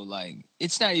name though. Like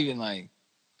it's not even like,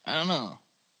 I don't know.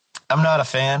 I'm not a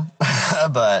fan,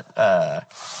 but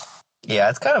yeah,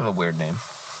 it's kind of a weird name.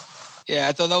 Yeah,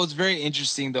 I thought that was very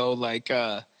interesting though. Like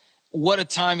what a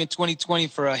time in 2020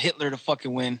 for a Hitler to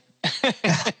fucking win.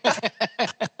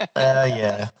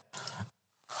 Yeah.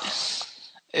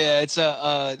 Yeah, it's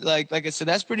like I said,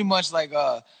 that's pretty much like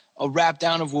a wrap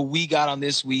down of what we got on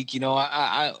this week. You know,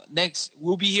 I next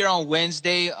we'll be here on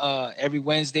Wednesday. Every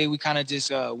Wednesday we kind of just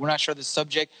we're not sure the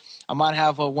subject. I might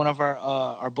have one of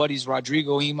our buddies,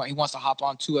 Rodrigo. He wants to hop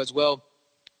on too as well.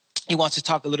 He wants to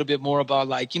talk a little bit more about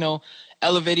like, you know,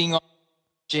 elevating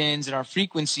and our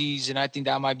frequencies, and I think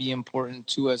that might be important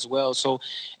too as well. So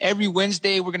every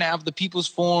Wednesday we're gonna have the People's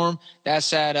Forum.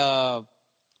 That's at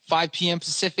 5 p.m.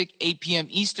 Pacific, 8 p.m.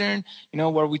 Eastern, you know,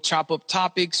 where we chop up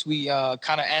topics, we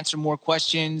kind of answer more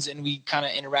questions, and we kind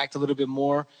of interact a little bit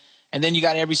more. And then you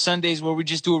got every Sundays where we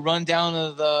just do a rundown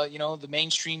of the, you know, the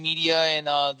mainstream media and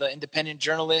the independent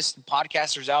journalists and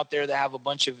podcasters out there that have a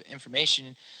bunch of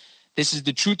information. This is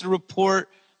the Truth Report.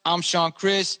 I'm Sean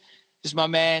Chris. This is my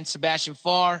man, Sebastian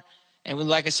Farr. And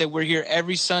like I said, we're here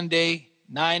every Sunday,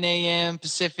 9 a.m.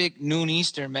 Pacific, noon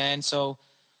Eastern, man. So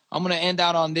I'm going to end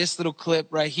out on this little clip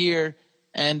right here.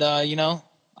 And, you know,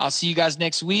 I'll see you guys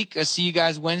next week. I'll see you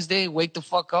guys Wednesday. Wake the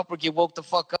fuck up or get woke the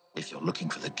fuck up. If you're looking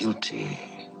for the guilty,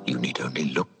 you need only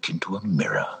look into a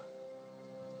mirror.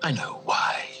 I know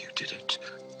why you did it.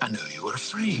 I know you were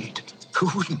afraid.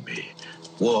 Who wouldn't be?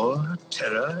 War,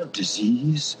 terror,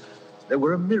 disease. There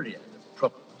were a myriad of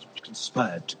problems which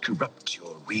conspired to corrupt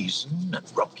your reason and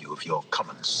rob you of your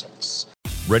common sense.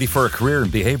 Ready for a career in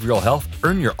behavioral health?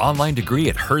 Earn your online degree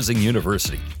at Herzing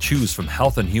University. Choose from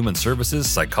health and human services,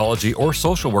 psychology, or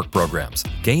social work programs.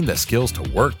 Gain the skills to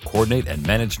work, coordinate, and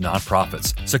manage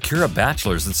nonprofits. Secure a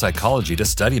bachelor's in psychology to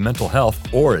study mental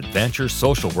health, or advance your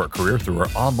social work career through our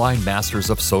online Masters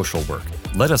of Social Work.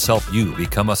 Let us help you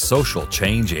become a social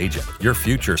change agent. Your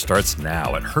future starts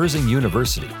now at Herzing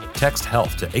University. Text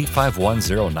HEALTH to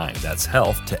 85109. That's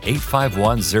HEALTH to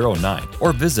 85109.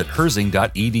 Or visit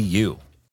herzing.edu.